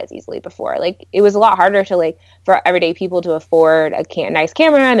do that as easily before. Like it was a lot harder to like for everyday people to afford a nice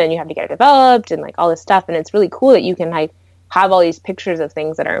camera, and then you have to get it developed and like all this stuff. And it's really cool that you can like have all these pictures of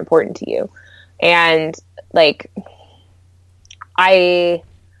things that are important to you. And like I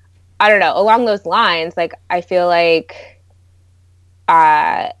don't know, along those lines, like I feel like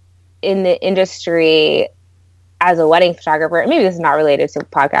in the industry as a wedding photographer, maybe this is not related to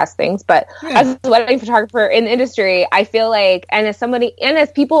podcast things, but as a wedding photographer in the industry, I feel like, and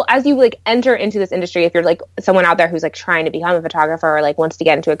as people, as you like enter into this industry, if you're like someone out there who's like trying to become a photographer or like wants to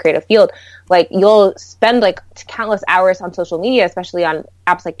get into a creative field, like you'll spend like countless hours on social media, especially on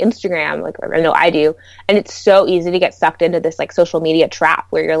apps like Instagram, like I know I do. And it's so easy to get sucked into this like social media trap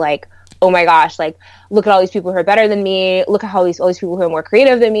where you're like, oh my gosh, like look at all these people who are better than me. Look at all these people who are more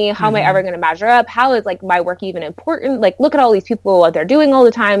creative than me. How am I ever going to measure up? How is like my work even important? Like look at all these people, what they're doing all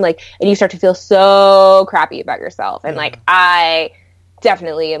the time. Like, and you start to feel so crappy about yourself. And like, I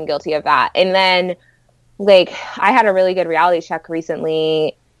definitely am guilty of that. And then like, I had a really good reality check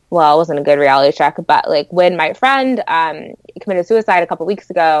recently. Well, it wasn't a good reality check, but like when my friend committed suicide a couple weeks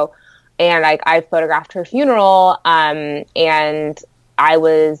ago, and like I photographed her funeral, and I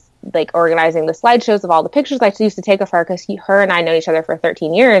was like organizing the slideshows of all the pictures I used to take of her, because her and I know each other for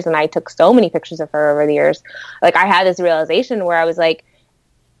 13 years, and I took so many pictures of her over the years. Like I had this realization where I was like,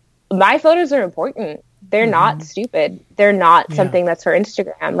 my photos are important. They're not stupid. They're not something that's for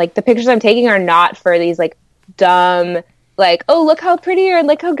Instagram. Like the pictures I'm taking are not for these like dumb, like, oh, look how pretty or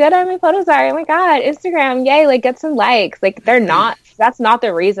like how good my photos are. Oh my God, Instagram, yay, like get some likes. Like they're not, that's not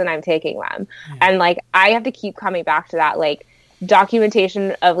the reason I'm taking them. And like, I have to keep coming back to that, like,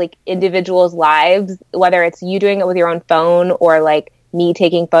 documentation of like individuals' lives, whether it's you doing it with your own phone or like me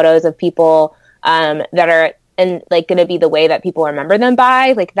taking photos of people that are and like going to be the way that people remember them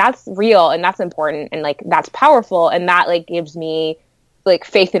by, like that's real and that's important and like that's powerful, and that like gives me like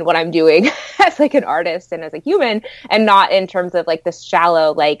faith in what I'm doing as like an artist and as a human, and not in terms of like this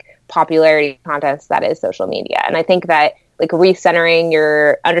shallow like popularity contest that is social media. And I think that like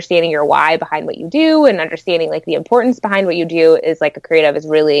recentering understanding your why behind what you do and understanding like the importance behind what you do is like a creative is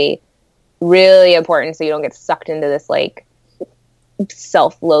really, really important. So you don't get sucked into this like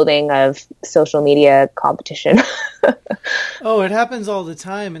self-loathing of social media competition. Oh, it happens all the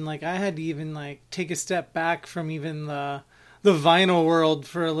time. And like, I had to even like take a step back from even the vinyl world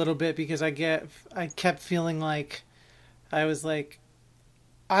for a little bit, because I kept feeling like I was like,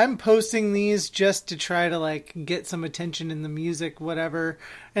 I'm posting these just to try to like get some attention in the music, whatever.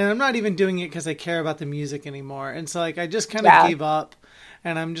 And I'm not even doing it because I care about the music anymore. And so like, I just kind of gave up,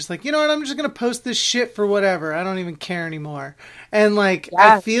 and I'm just like, you know what? I'm just going to post this shit for whatever. I don't even care anymore. And like,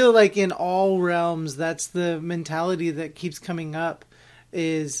 I feel like in all realms, that's the mentality that keeps coming up,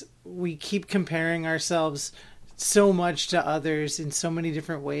 is we keep comparing ourselves so much to others in so many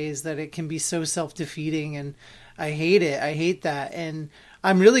different ways that it can be so self-defeating. And I hate it. I hate that. And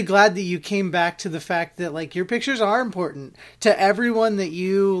I'm really glad that you came back to the fact that like your pictures are important to everyone that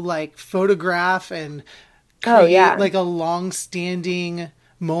you like photograph and create like a long-standing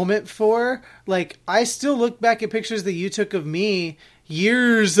moment for. Like, I still look back at pictures that you took of me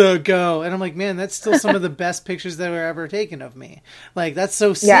years ago, and I'm like, man, that's still some of the best pictures that were ever taken of me. Like, that's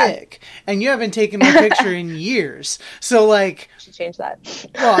so sick. Yeah. And you haven't taken my picture in years. So, like... Should change that.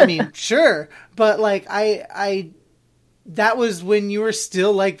 Well, I mean, sure. But, like, I that was when you were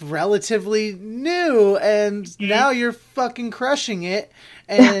still, like, relatively new, and now you're fucking crushing it.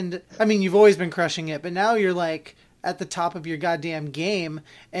 And, I mean, you've always been crushing it, but now you're, like, at the top of your goddamn game,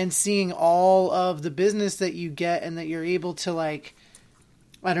 and seeing all of the business that you get and that you're able to, like,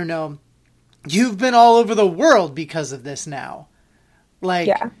 I don't know, you've been all over the world because of this now.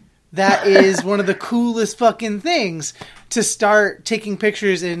 Like, that is one of the coolest fucking things, to start taking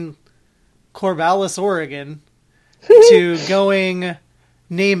pictures in Corvallis, Oregon, to going,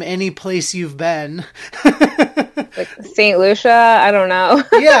 name any place you've been. Like St. Lucia, I don't know.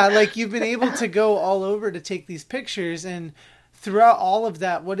 Yeah, like, you've been able to go all over to take these pictures, and throughout all of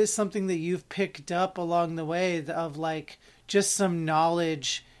that, what is something that you've picked up along the way of, like, just some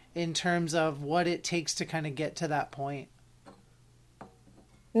knowledge in terms of what it takes to kind of get to that point?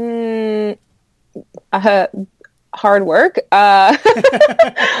 Hard work. I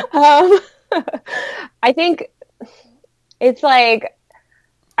think it's like,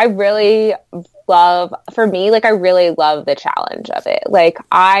 I really love the challenge of it. Like,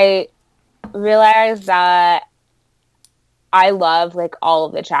 I realized that I love, like, all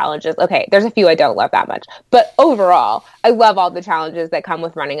of the challenges. Okay, there's a few I don't love that much. But overall, I love all the challenges that come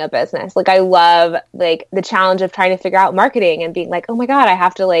with running a business. Like, I love, like, the challenge of trying to figure out marketing and being like, oh my God, I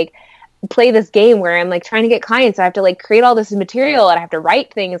have to, like, play this game where I'm, like, trying to get clients. I have to, like, create all this material, and I have to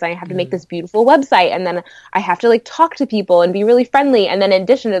write things. And I have to make this beautiful website. And then I have to, like, talk to people and be really friendly. And then in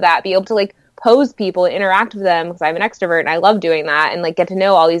addition to that, be able to, like, pose people and interact with them, because I'm an extrovert and I love doing that, and, like, get to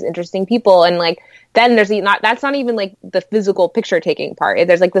know all these interesting people. And, like, then there's that's not even, like, the physical picture taking part.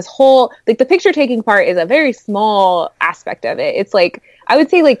 There's, like, this whole, like, the picture taking part is a very small aspect of it. It's, like, I would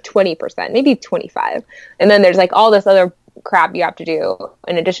say, like, 20%, maybe 25. And then there's, like, all this other crap you have to do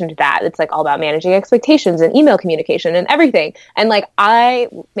in addition to that. It's, like, all about managing expectations and email communication and everything. And, like, I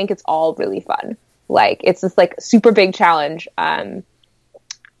think it's all really fun. Like, it's this, like, super big challenge.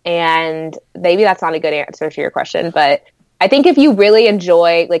 And maybe that's not a good answer to your question, but I think if you really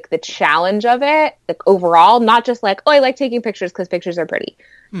enjoy, like, the challenge of it, like, overall, not just like, oh, I like taking pictures because pictures are pretty.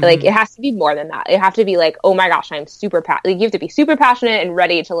 Mm-hmm. Like, it has to be more than that. It have to be like, oh my gosh, I'm super like, you have to be super passionate and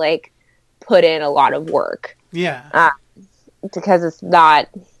ready to, like, put in a lot of work. Yeah. Because it's not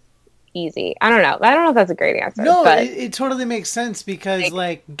easy. I don't know if that's a great answer. No, but it totally makes sense, because,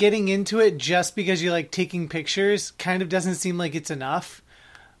 like, getting into it just because you like taking pictures kind of doesn't seem like it's enough.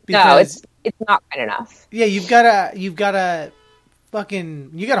 Because, no, it's not good enough. Yeah, you've gotta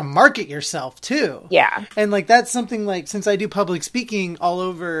market yourself too. Yeah. And, like, that's something, like, since I do public speaking all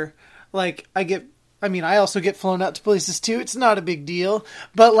over, like, I also get flown out to places too. It's not a big deal,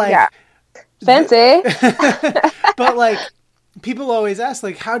 but, like, yeah. Fancy. But, like, people always ask,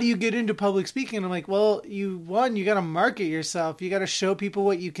 like, how do you get into public speaking? I'm like, well, you gotta market yourself. You gotta show people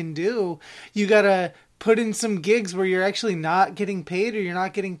what you can do. You gotta put in some gigs where you're actually not getting paid, or you're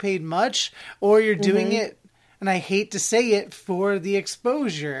not getting paid much, or you're doing it, and I hate to say it, for the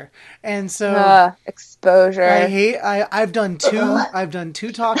exposure. And so exposure. I've done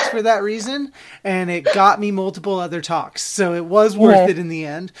two talks for that reason, and it got me multiple other talks. So it was worth it in the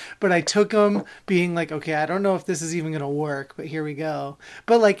end, but I took them being like, okay, I don't know if this is even going to work, but here we go.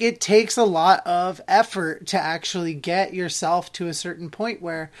 But, like, it takes a lot of effort to actually get yourself to a certain point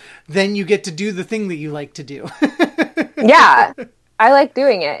where then you get to do the thing that you like to do. Yeah. I like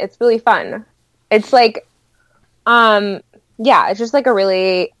doing it. It's really fun. It's like, it's just, like, a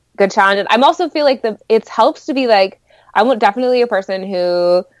really good challenge. And I'm also feel like it helps to be, like, I'm definitely a person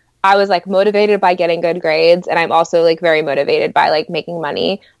who I was, like, motivated by getting good grades, and I'm also, like, very motivated by, like, making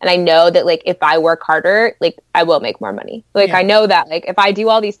money. And I know that, like, if I work harder, like, I will make more money. Like, I know that, like, if I do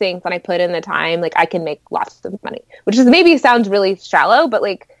all these things and I put in the time, like, I can make lots of money, which is maybe sounds really shallow, but,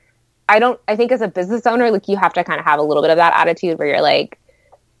 like, I think as a business owner, like, you have to kind of have a little bit of that attitude where you're, like,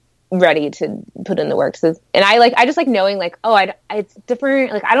 ready to put in the work. And I just like knowing, like, it's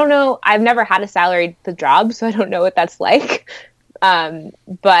different. Like, I don't know. I've never had a salaried job, so I don't know what that's like.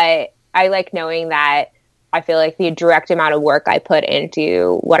 But I like knowing that I feel like the direct amount of work I put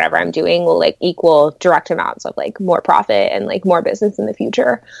into whatever I'm doing will, like, equal direct amounts of, like, more profit and, like, more business in the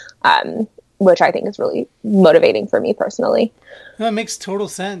future. Which I think is really motivating for me personally. That makes total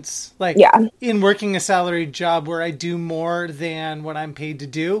sense. Like, in working a salaried job where I do more than what I'm paid to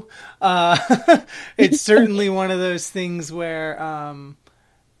do, it's certainly one of those things where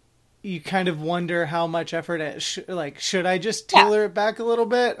you kind of wonder how much effort should I just tailor it back a little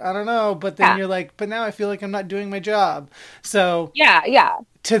bit? I don't know. But then you're like, but now I feel like I'm not doing my job. So yeah.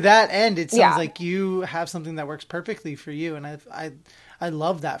 To that end, it sounds like you have something that works perfectly for you. And I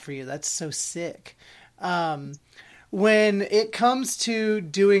love that for you. That's so sick. When it comes to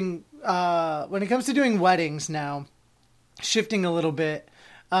doing weddings now, shifting a little bit,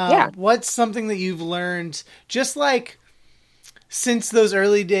 what's something that you've learned just like since those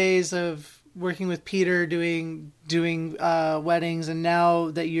early days of working with Peter doing weddings, and now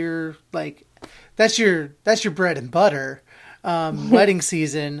that you're like, that's your bread and butter, wedding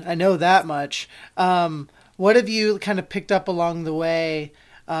season. I know that much. What have you kind of picked up along the way,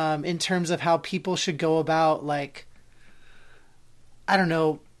 in terms of how people should go about, like, I don't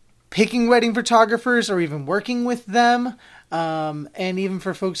know, picking wedding photographers or even working with them? And even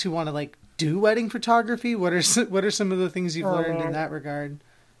for folks who want to like do wedding photography, what are some of the things you've learned in that regard?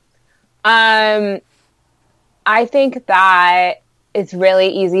 I think that it's really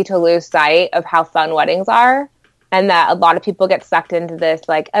easy to lose sight of how fun weddings are, and that a lot of people get sucked into this,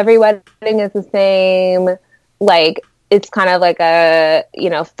 like, every wedding is the same. Like, it's kind of like a,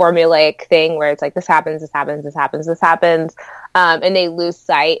 formulaic thing where it's like, this happens, this happens, this happens, this happens. And they lose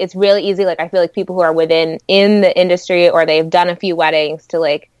sight. It's really easy. Like, I feel like people who are in the industry, or they've done a few weddings, to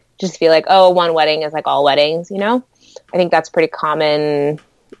like, just feel like, oh, one wedding is like all weddings, I think that's pretty common.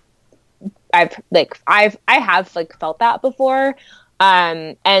 I have like felt that before.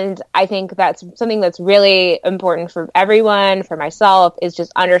 And I think that's something that's really important for everyone, for myself, is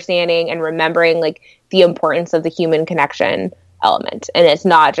just understanding and remembering like the importance of the human connection element. And it's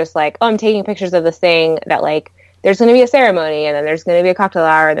not just like, oh, I'm taking pictures of this thing, that like, there's going to be a ceremony, and then there's going to be a cocktail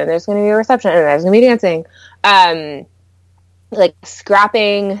hour, and then there's going to be a reception, and there's going to be dancing. Like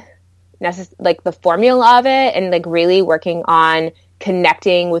scrapping like the formula of it, and like really working on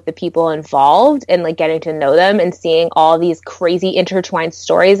connecting with the people involved, and like getting to know them, and seeing all these crazy intertwined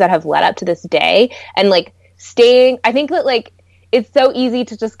stories that have led up to this day, and like I think that like it's so easy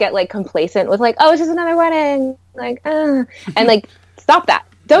to just get like complacent with like, oh, it's just another wedding, like, and like, stop that.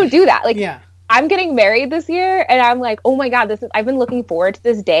 Don't do that. Like, I'm getting married this year, and I'm like, oh my God, I've been looking forward to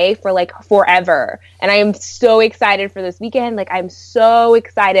this day for like forever. And I am so excited for this weekend. Like, I'm so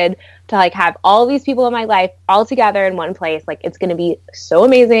excited to like have all these people in my life all together in one place. Like, it's going to be so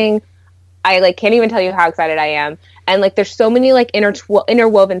amazing. I like can't even tell you how excited I am. And like, there's so many like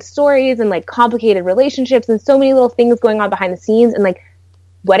interwoven stories, and like complicated relationships, and so many little things going on behind the scenes. And like,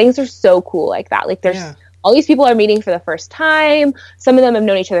 weddings are so cool like that. Like, there's all these people are meeting for the first time. Some of them have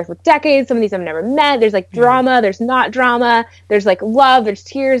known each other for decades. Some of these have never met. There's like drama. There's not drama. There's like love. There's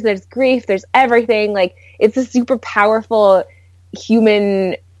tears. There's grief. There's everything. Like, it's a super powerful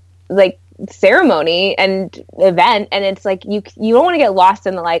human like ceremony and event. And it's like, you don't want to get lost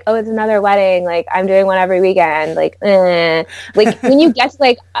in the like, oh, it's another wedding. Like, I'm doing one every weekend. Like, like when you get to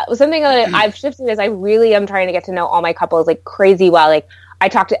like something that I've shifted is I really am trying to get to know all my couples like crazy well. Like, I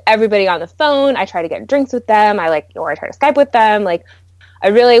talk to everybody on the phone. I try to get drinks with them. I try to Skype with them. Like, I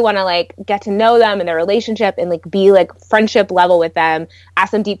really want to like get to know them and their relationship, and like be like friendship level with them.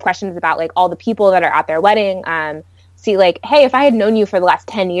 Ask them deep questions about like all the people that are at their wedding. See like, hey, if I had known you for the last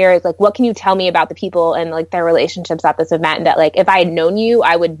 10 years, like, what can you tell me about the people and like their relationships at this event, that like, if I had known you,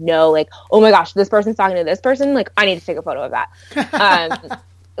 I would know like, oh my gosh, this person's talking to this person. Like, I need to take a photo of that.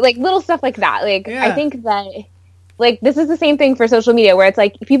 Like little stuff like that. Like, I think that like, this is the same thing for social media, where it's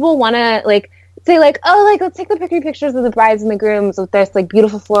like, people want to like say like, oh, like, let's take the pretty pictures of the brides and the grooms with this like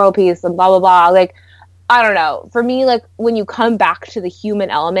beautiful floral piece and blah, blah, blah. Like, I don't know. For me, like, when you come back to the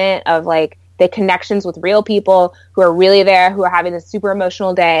human element of like the connections with real people who are really there, who are having this super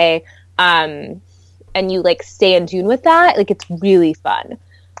emotional day, and you like stay in tune with that, like, it's really fun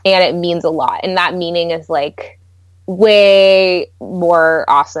and it means a lot. And that meaning is like way more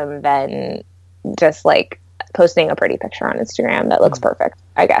awesome than just like posting a pretty picture on Instagram that looks perfect,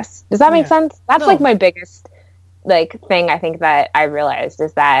 I guess. Does that make sense? That's like my biggest like thing I think that I realized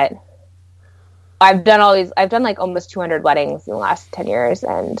is that I've done like almost 200 weddings in the last 10 years,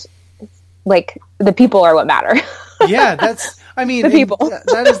 and like the people are what matter. Yeah, that's, I mean, the people.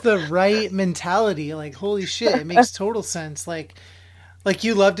 That is the right mentality. Like, holy shit, it makes total sense. Like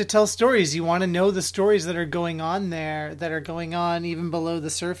you love to tell stories. You want to know the stories that are going on there, that are going on even below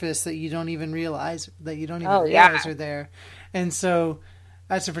the surface, that you don't even realize are there. And so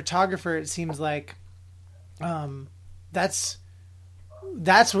as a photographer, it seems like that's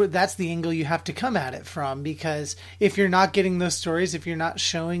the angle you have to come at it from, because if you're not getting those stories, if you're not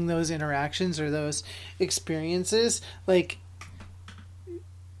showing those interactions or those experiences, like,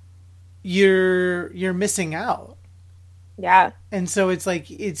 you're missing out. Yeah. And so it's like,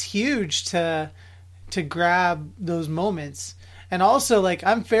 it's huge to grab those moments. And also, like,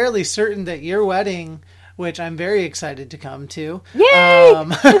 I'm fairly certain that your wedding, which I'm very excited to come to, Yay!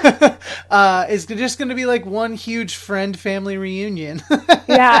 is just going to be like one huge family reunion.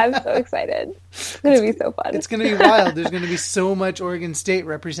 Yeah, I'm so excited. It's going to be so fun. It's going to be wild. There's going to be so much Oregon State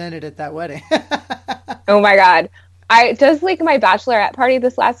represented at that wedding. Oh my God. I just like my bachelorette party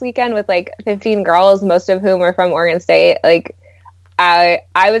this last weekend with like 15 girls, most of whom were from Oregon State. Like,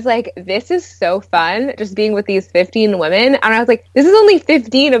 I was like, this is so fun just being with these 15 women. And I was like, this is only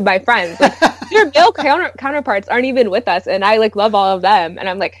 15 of my friends. Like, their male counterparts aren't even with us. And I like love all of them. And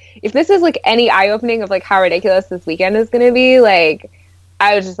I'm like, if this is like any eye-opening of like how ridiculous this weekend is going to be, like,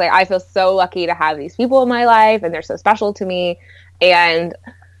 I was just like, I feel so lucky to have these people in my life and they're so special to me. And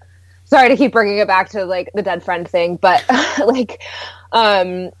sorry to keep bringing it back to like the dead friend thing, but like,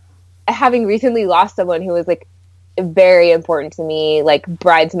 having recently lost someone who was like very important to me, like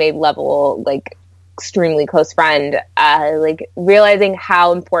bridesmaid level, like extremely close friend, like realizing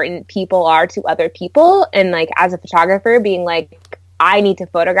how important people are to other people. And like, as a photographer being like, I need to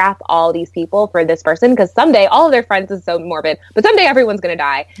photograph all these people for this person because someday all of their friends is so morbid, but someday everyone's going to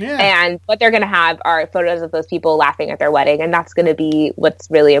die. Yeah. And what they're going to have are photos of those people laughing at their wedding. And that's going to be what's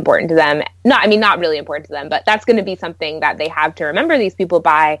really important to them. Not really important to them, but that's going to be something that they have to remember these people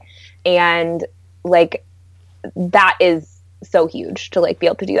by. And like, that is so huge to like be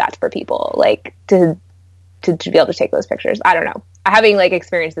able to do that for people, like to be able to take those pictures. I don't know. Having like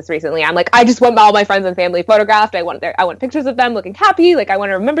experienced this recently, I'm like, I just want all my friends and family photographed. I want pictures of them looking happy. Like, I want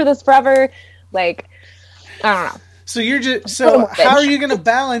to remember this forever. Like, I don't know. So how are you going to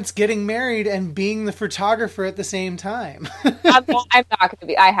balance getting married and being the photographer at the same time? I'm not going to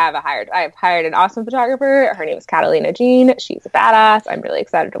be. I have hired an awesome photographer. Her name is Catalina Jean. She's a badass. I'm really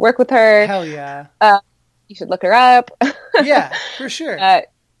excited to work with her. Hell yeah. You should look her up. Yeah, for sure.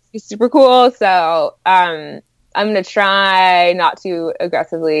 She's super cool. So, I'm going to try not to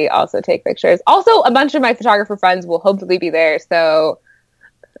aggressively also take pictures. Also, a bunch of my photographer friends will hopefully be there, so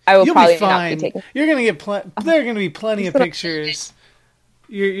I will probably not be taking. You're going to get there are going to be plenty of pictures.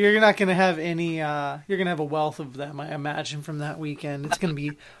 You're not going to have any. You're going to have a wealth of them, I imagine, from that weekend. It's going to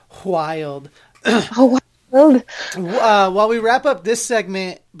be wild. Oh, wild. While we wrap up this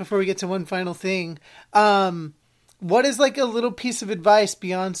segment, before we get to one final thing, what is like a little piece of advice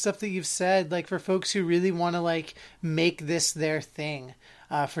beyond stuff that you've said, like for folks who really want to like make this their thing,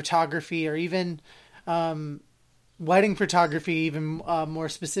 photography or even wedding photography, even more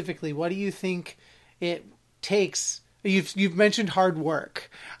specifically? What do you think it takes? You've mentioned hard work.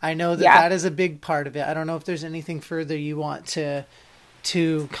 I know that that is a big part of it. I don't know if there's anything further you want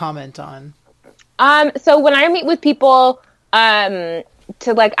to comment on. So when I meet with people,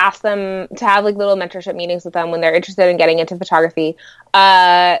 to like ask them to have like little mentorship meetings with them when they're interested in getting into photography.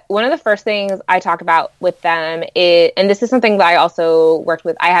 One of the first things I talk about with them is, and this is something that I also worked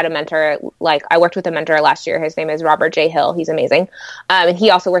with. I had a mentor, like I worked with a mentor last year. His name is Robert J. Hill. He's amazing. And he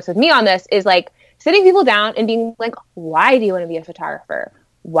also works with me on this, is like sitting people down and being like, why do you want to be a photographer?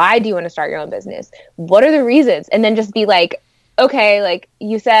 Why do you want to start your own business? What are the reasons? And then just be like, okay, like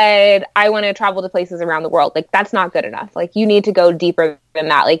you said, I want to travel to places around the world. Like, that's not good enough. Like, you need to go deeper than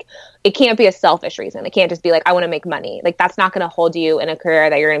that. Like, it can't be a selfish reason. It can't just be like, I want to make money. Like, that's not going to hold you in a career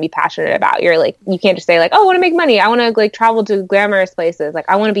that you're going to be passionate about. You're like, you can't just say like, oh, I want to make money. I want to like travel to glamorous places. Like,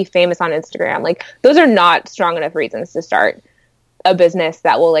 I want to be famous on Instagram. Like, those are not strong enough reasons to start a business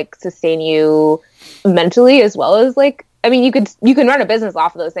that will like sustain you mentally as well as like, I mean, you can run a business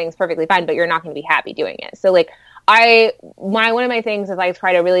off of those things perfectly fine, but you're not going to be happy doing it. So like, one of my things is I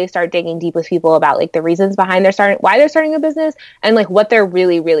try to really start digging deep with people about like the reasons behind why they're starting a business and like what they're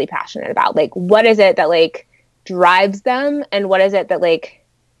really, really passionate about. Like, what is it that like drives them, and what is it that like,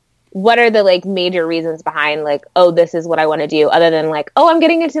 what are the like major reasons behind like, oh, this is what I want to do, other than like, oh, I'm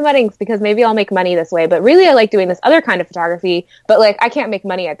getting into weddings because maybe I'll make money this way, but really I like doing this other kind of photography, but like I can't make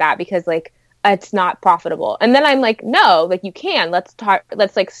money at that because like it's not profitable. And then I'm like, no, like you can, let's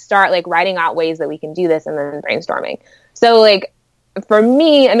like start like writing out ways that we can do this and then brainstorming. So like for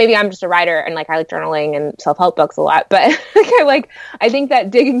me, and maybe I'm just a writer and like I like journaling and self-help books a lot, but I think that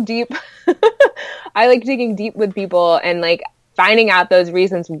digging deep, I like digging deep with people and like finding out those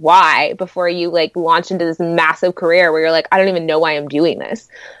reasons why before you like launch into this massive career where you're like, I don't even know why I'm doing this,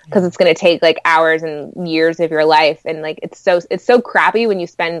 because it's going to take like hours and years of your life. And like, it's so crappy when you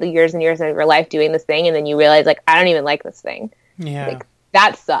spend the years and years of your life doing this thing. And then you realize like, I don't even like this thing. Yeah. Like,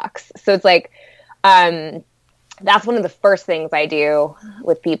 that sucks. So it's like, that's one of the first things I do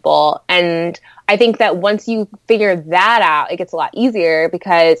with people. And I think that once you figure that out, it gets a lot easier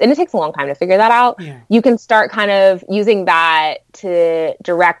and it takes a long time to figure that out. Yeah. You can start kind of using that to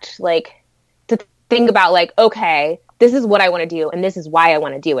direct, like, to think about, like, okay, this is what I want to do and this is why I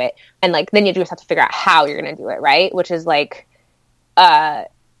want to do it. And, like, then you just have to figure out how you're going to do it, right? Which is, like,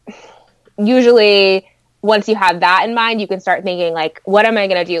 usually once you have that in mind, you can start thinking, like, what am I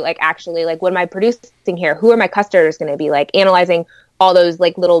going to do? Like, actually, like, what am I producing here? Who are my customers going to be? Like, analyzing all those,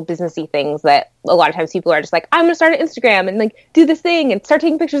 like, little businessy things that a lot of times people are just like, I'm going to start an Instagram and, like, do this thing and start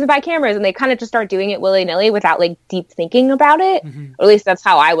taking pictures and buy cameras. And they kind of just start doing it willy-nilly without, like, deep thinking about it. Mm-hmm. Or at least that's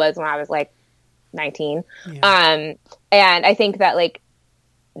how I was when I was, like, 19. Yeah. And I think that, like,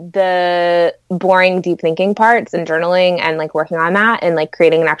 the boring deep thinking parts and journaling and, like, working on that and, like,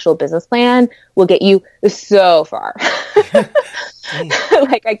 creating an actual business plan will get you so far.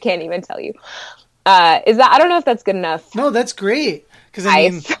 Like, I can't even tell you. I don't know if that's good enough. No, that's great. Because I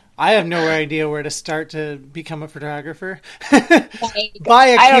mean, I have no idea where to start to become a photographer. Buy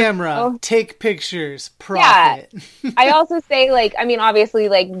a camera, take pictures, profit. Yeah. I also say, like, I mean, obviously,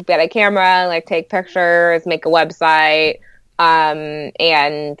 like, get a camera, like, take pictures, make a website.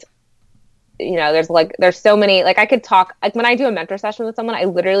 And, you know, there's so many, like, I could talk, like, when I do a mentor session with someone, I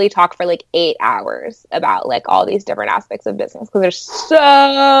literally talk for, like, 8 hours about, like, all these different aspects of business. Because there's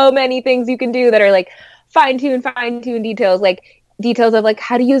so many things you can do that are, like, fine-tune details, like, details of, like,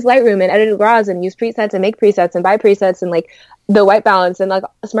 how to use Lightroom and edit RAWs and use presets and make presets and buy presets and, like, the white balance and, like,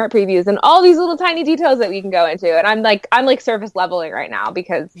 smart previews and all these little tiny details that we can go into. And I'm surface leveling right now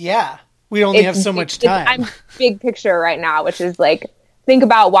because we only have so much time. I'm big picture right now, which is, like, think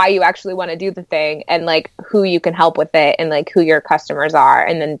about why you actually want to do the thing and, like, who you can help with it and, like, who your customers are,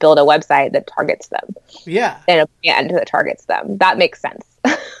 and then build a website that targets them. Yeah. And a brand that targets them. That makes sense.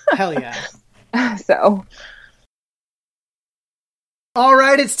 Hell yeah. So. All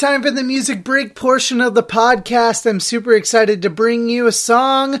right, it's time for the music break portion of the podcast. I'm super excited to bring you a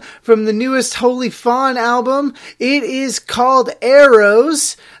song from the newest Holy Fawn album. It is called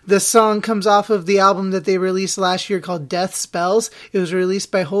Arrows. The song comes off of the album that they released last year called Death Spells. It was released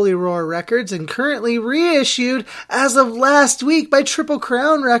by Holy Roar Records and currently reissued as of last week by Triple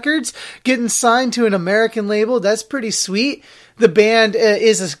Crown Records, getting signed to an American label. That's pretty sweet. The band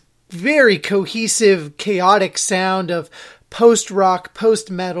is a very cohesive, chaotic sound of post-rock,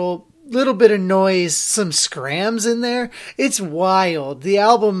 post-metal, little bit of noise, some scrams in there. It's wild. The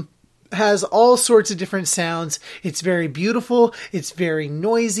album has all sorts of different sounds. It's very beautiful. It's very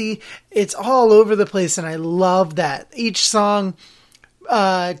noisy. It's all over the place, and I love that. Each song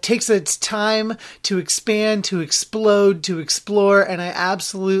takes its time to expand, to explode, to explore, and I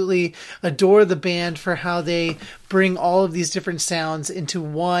absolutely adore the band for how they bring all of these different sounds into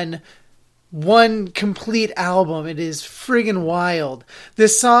one complete album. It is friggin' wild.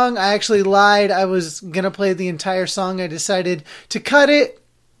 This song, I actually lied. I was gonna play the entire song. I decided to cut it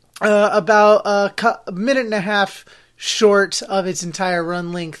about a minute and a half short of its entire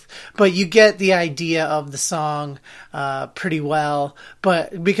run length, but you get the idea of the song pretty well.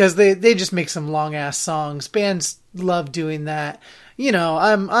 But because they just make some long ass songs, bands love doing that. You know,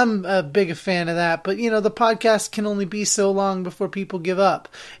 I'm a big fan of that, but, you know, the podcast can only be so long before people give up.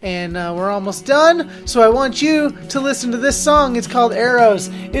 And we're almost done, so I want you to listen to this song. It's called Arrows.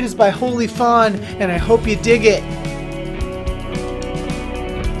 It is by Holy Fawn, and I hope you dig it.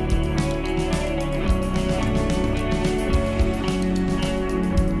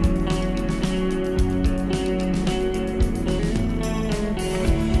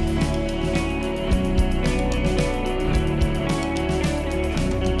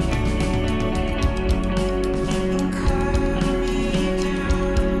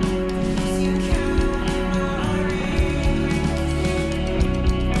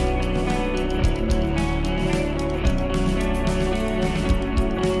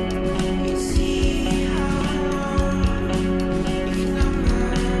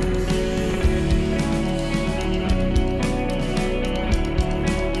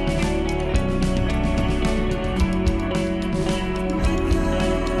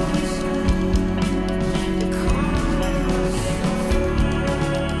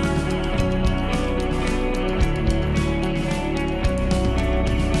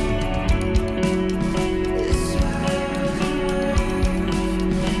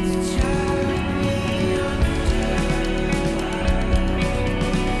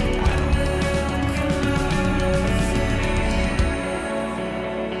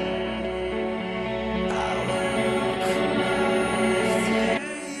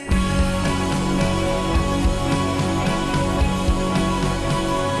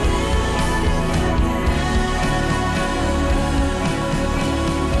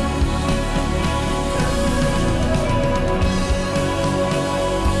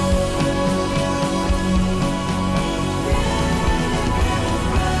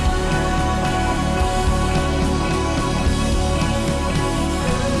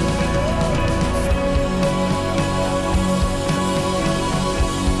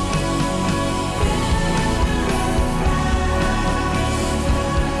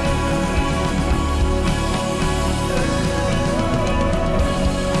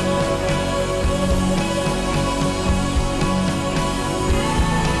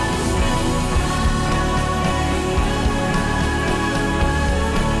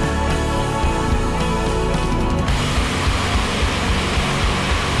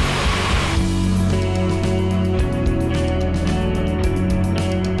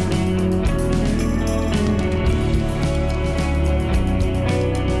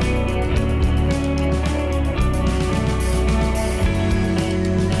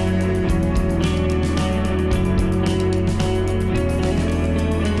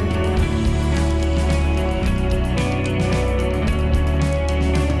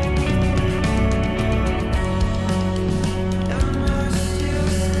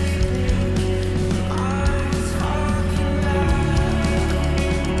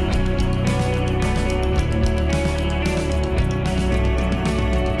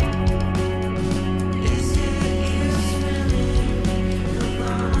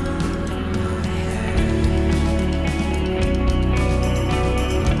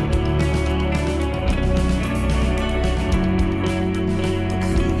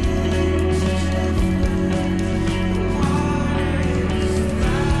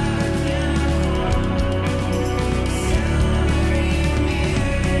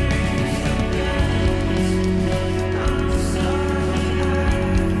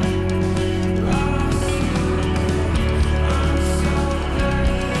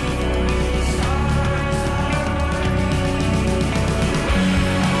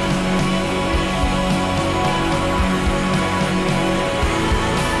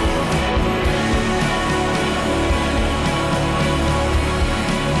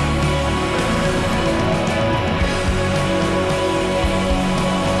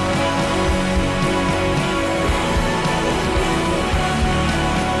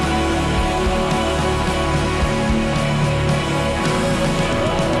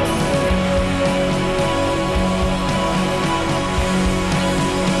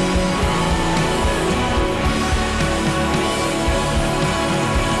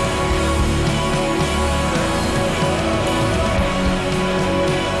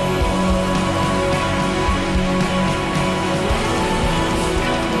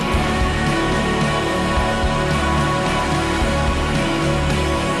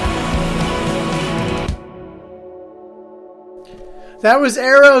 That was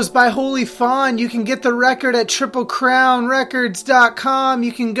Arrows by Holy Fawn. You can get the record at TripleCrownRecords.com.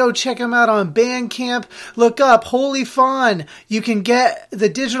 You can go check them out on Bandcamp. Look up Holy Fawn. You can get the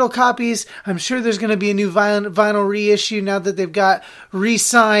digital copies. I'm sure there's going to be a new vinyl reissue now that they've got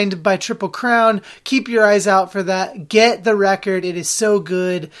re-signed by Triple Crown. Keep your eyes out for that. Get the record. It is so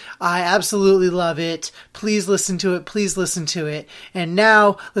good. I absolutely love it. Please listen to it. Please listen to it. And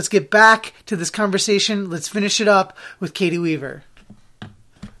now let's get back to this conversation. Let's finish it up with Katie Weaver.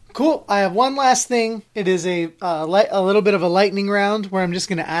 Cool. I have one last thing. It is a little bit of a lightning round where I'm just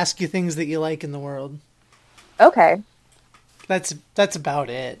going to ask you things that you like in the world. Okay. That's about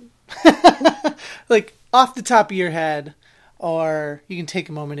it. Like off the top of your head, or you can take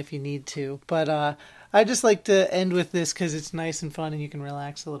a moment if you need to. But I just like to end with this because it's nice and fun and you can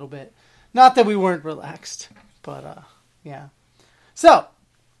relax a little bit. Not that we weren't relaxed, but yeah. So,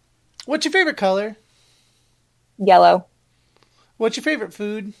 what's your favorite color? Yellow. What's your favorite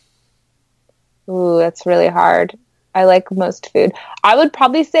food? Ooh, that's really hard. I like most food. I would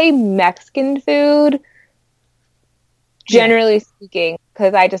probably say Mexican food, generally speaking,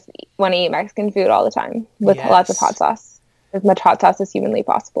 because I just want to eat Mexican food all the time with lots of hot sauce. As much hot sauce as humanly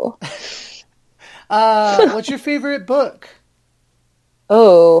possible. What's your favorite book?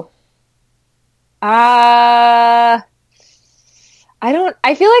 Oh. I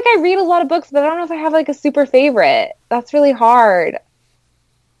feel like I read a lot of books, but I don't know if I have like a super favorite. That's really hard.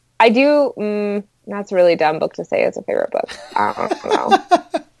 I do. That's a really dumb book to say as a favorite book. I don't know.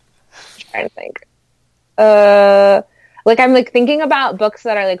 I'm trying to think. Like I'm like thinking about books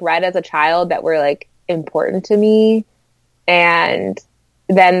that I like read as a child that were like important to me, and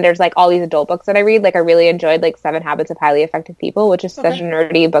then there's like all these adult books that I read. Like I really enjoyed like 7 Habits of Highly Effective People, which is such a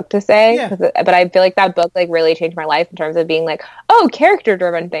nerdy book to say. Yeah. But I feel like that book like really changed my life in terms of being like, oh, character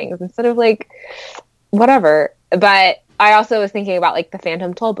driven things instead of like whatever. But I also was thinking about like the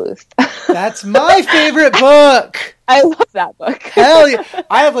Phantom Tollbooth. That's my favorite book. I love that book. Hell yeah.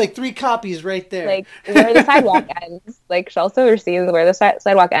 I have like 3 copies right there. Like Where the Sidewalk Ends, like Shel Silverstein's Where the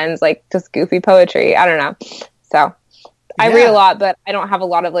Sidewalk Ends, like just goofy poetry. I don't know. So I read a lot, but I don't have a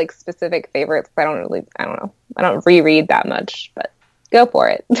lot of like specific favorites. I don't know. I don't reread that much, but go for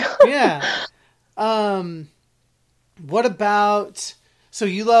it. Yeah. What about, so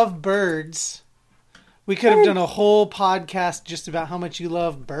you love birds. We could have done a whole podcast just about how much you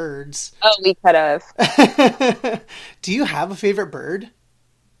love birds. Oh, we could have. Do you have a favorite bird?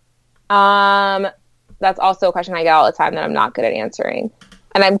 That's also a question I get all the time that I'm not good at answering.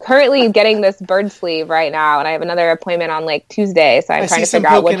 And I'm currently getting this bird sleeve right now, and I have another appointment on like Tuesday, so I'm trying to figure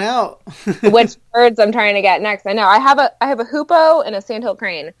out which birds I'm trying to get next. I know I have a hoopoe and a sandhill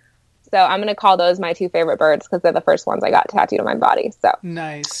crane, so I'm gonna call those my 2 favorite birds because they're the first ones I got tattooed on my body. So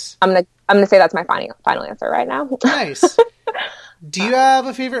nice. I'm gonna say that's my final answer right now. Nice. Do you have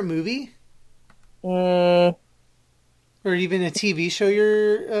a favorite movie? Or even a TV show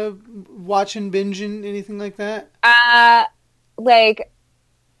you're watching, binging, anything like that?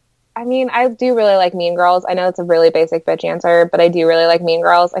 I mean, I do really like Mean Girls. I know it's a really basic bitch answer, but I do really like Mean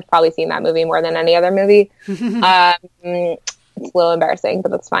Girls. I've probably seen that movie more than any other movie. It's a little embarrassing,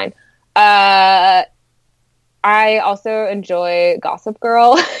 but that's fine. I also enjoy Gossip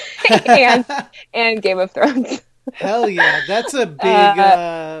Girl and Game of Thrones. Hell yeah. That's a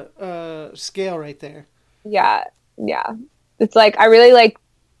big scale right there. Yeah. Yeah. It's like, I really like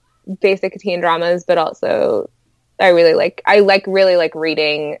basic teen dramas, but also I really like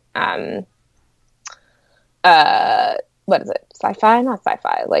reading, what is it? Sci-fi? Not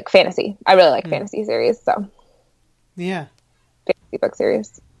sci-fi, like fantasy. I really like fantasy series, so. Yeah. Fantasy book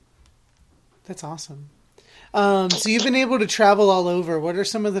series. That's awesome. So you've been able to travel all over. What are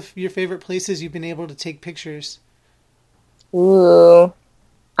some of your favorite places you've been able to take pictures? Ooh.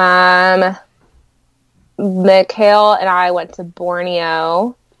 Mikhail and I went to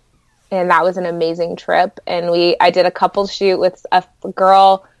Borneo, and that was an amazing trip. And I did a couple shoot with a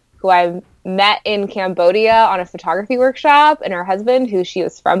girl who I met in Cambodia on a photography workshop, and her husband, who she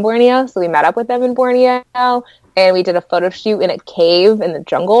was from Borneo. So we met up with them in Borneo, and we did a photo shoot in a cave in the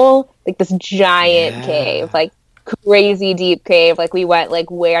jungle, like this giant cave, like crazy deep cave. Like we went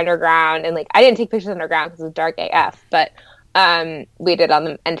like way underground, and like I didn't take pictures underground because it was dark AF, but we did on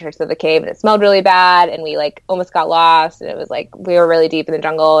the entrance of the cave, and it smelled really bad, and we like almost got lost, and it was like we were really deep in the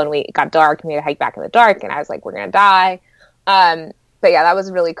jungle, and it got dark, and we had to hike back in the dark, and I was like, we're gonna die. But yeah, that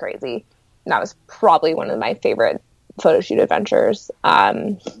was really crazy. That was probably one of my favorite photo shoot adventures.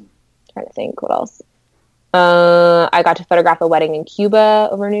 Trying to think what else. I got to photograph a wedding in Cuba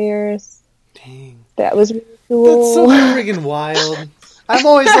over New Year's. Dang, that was really cool. That's so friggin' wild. I'm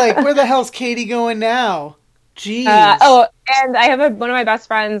always like, where the hell's Katie going now? Jeez. And I have one of my best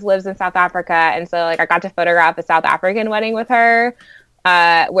friends lives in South Africa, and so like I got to photograph a South African wedding with her,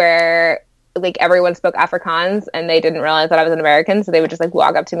 where like everyone spoke Afrikaans, and they didn't realize that I was an American, so they would just like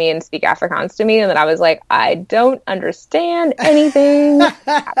walk up to me and speak Afrikaans to me, and then I was like, I don't understand anything.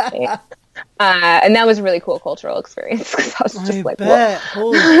 And that was a really cool cultural experience because I was just like, bet.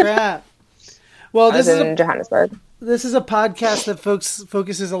 Holy crap. Well, this is in Johannesburg. This is a podcast that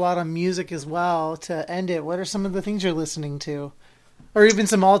focuses a lot on music as well. To end it, what are some of the things you're listening to? Or even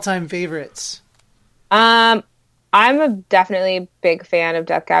some all-time favorites? I'm a definitely big fan of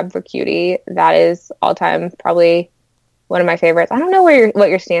Death Cab for Cutie. That is all-time probably one of my favorites. I don't know what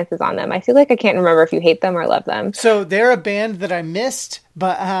your stance is on them. I feel like I can't remember if you hate them or love them. So they're a band that I missed,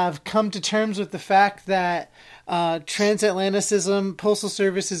 but have come to terms with the fact that transatlanticism, postal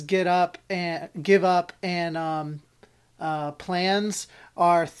services give up, and Plans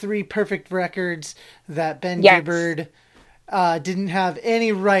are three perfect records that Ben Gibbard didn't have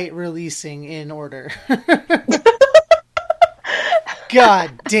any right releasing in order.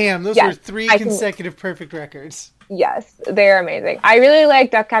 God damn, those were three consecutive perfect records. Yes, they're amazing. I really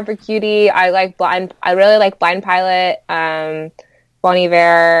like Death Cab for Cutie. I really like Blind Pilot, Bon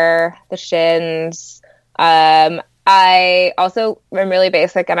Iver, The Shins. I also am really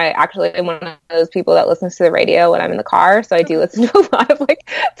basic, and I actually am one of those people that listens to the radio when I'm in the car. So I do listen to a lot of like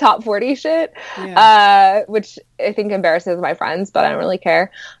top 40 shit, which I think embarrasses my friends, but I don't really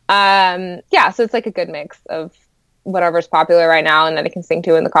care. So it's like a good mix of whatever's popular right now and that I can sing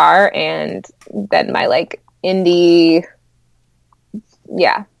to in the car, and then my like indie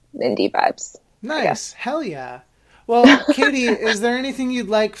vibes. Nice. Hell yeah. Well, Katie, is there anything you'd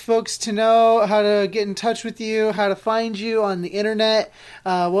like folks to know? How to get in touch with you? How to find you on the internet?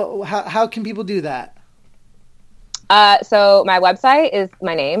 How can people do that? So my website is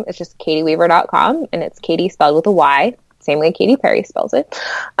my name. It's just katieweaver.com, and it's Katie spelled with a Y, same way Katy Perry spells it.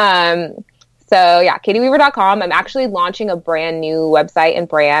 katieweaver.com. I'm actually launching a brand new website and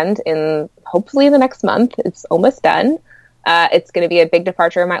brand in hopefully the next month. It's almost done. It's going to be a big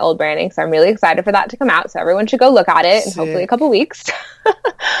departure of my old branding, so I'm really excited for that to come out. So everyone should go look at it in hopefully a couple weeks.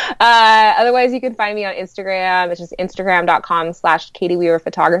 Otherwise, you can find me on Instagram. It's just instagram.com/Katie Weaver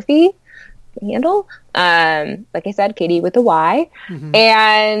Photography handle. Like I said, Katie with a Y. Mm-hmm.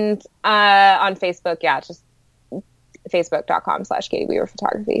 And on Facebook, it's just facebook.com/Katie Weaver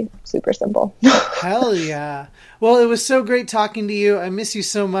Photography. Super simple. Hell yeah. Well, it was so great talking to you. I miss you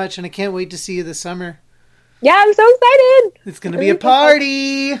so much, and I can't wait to see you this summer. Yeah, I'm so excited. It's going to be a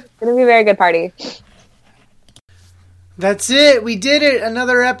party. It's going to be a very good party. That's it. We did it.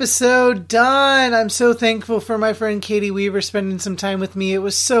 Another episode done. I'm so thankful for my friend Katie Weaver spending some time with me. It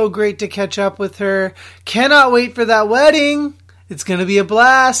was so great to catch up with her. Cannot wait for that wedding. It's going to be a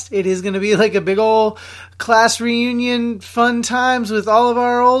blast. It is going to be like a big old class reunion, fun times with all of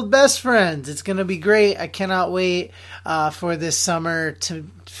our old best friends. It's going to be great. I cannot wait for this summer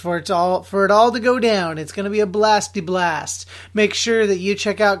for it all to go down. It's going to be a blasty blast. Make sure that you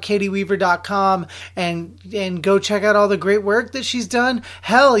check out katieweaver.com and go check out all the great work that she's done.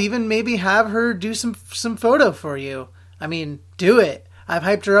 Hell, even maybe have her do some photo for you. I mean, do it. I've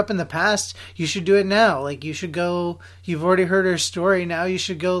hyped her up in the past. You should do it now. Like, you should go, you've already heard her story. Now you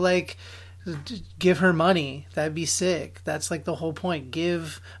should go, like, give her money. That'd be sick. That's like the whole point.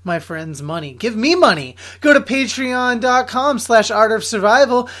 Give my friends money. Give me money. Go to patreon.com/Art of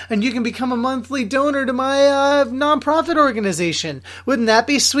Survival and you can become a monthly donor to my nonprofit organization. Wouldn't that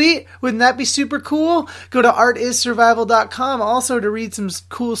be sweet? Wouldn't that be super cool? Go to artissurvival.com also to read some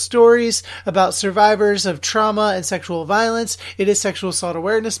cool stories about survivors of trauma and sexual violence. It is Sexual Assault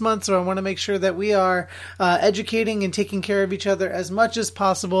Awareness Month, so I want to make sure that we are educating and taking care of each other as much as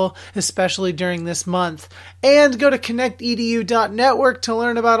possible, especially during this month. And go to connectedu.network to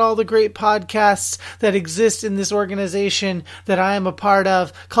learn about all the great podcasts that exist in this organization that I am a part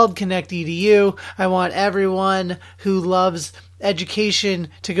of called Connect EDU. I want everyone who loves education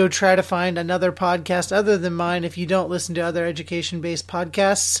to go try to find another podcast other than mine if you don't listen to other education-based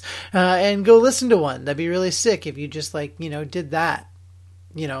podcasts, and go listen to one. That'd be really sick if you just did that.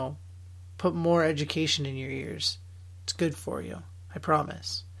 Put more education in your ears. It's good for you. I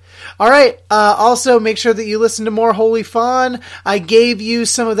promise. All right. Also, make sure that you listen to more Holy Fawn. I gave you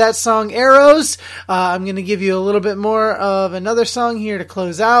some of that song Arrows. I'm going to give you a little bit more of another song here to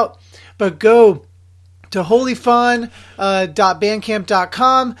close out. But go to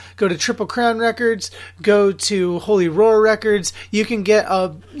holyfawn.bandcamp.com. Go to Triple Crown Records. Go to Holy Roar Records. You can get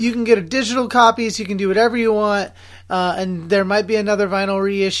a digital copies. You can do whatever you want. And there might be another vinyl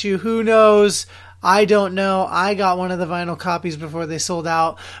reissue. Who knows? I don't know. I got one of the vinyl copies before they sold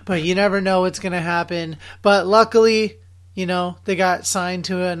out, but you never know what's going to happen. But luckily, you know, they got signed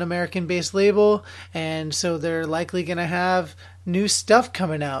to an American-based label, and so they're likely going to have new stuff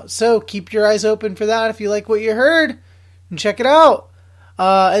coming out. So keep your eyes open for that if you like what you heard, and check it out.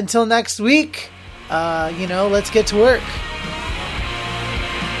 Until next week, let's get to work.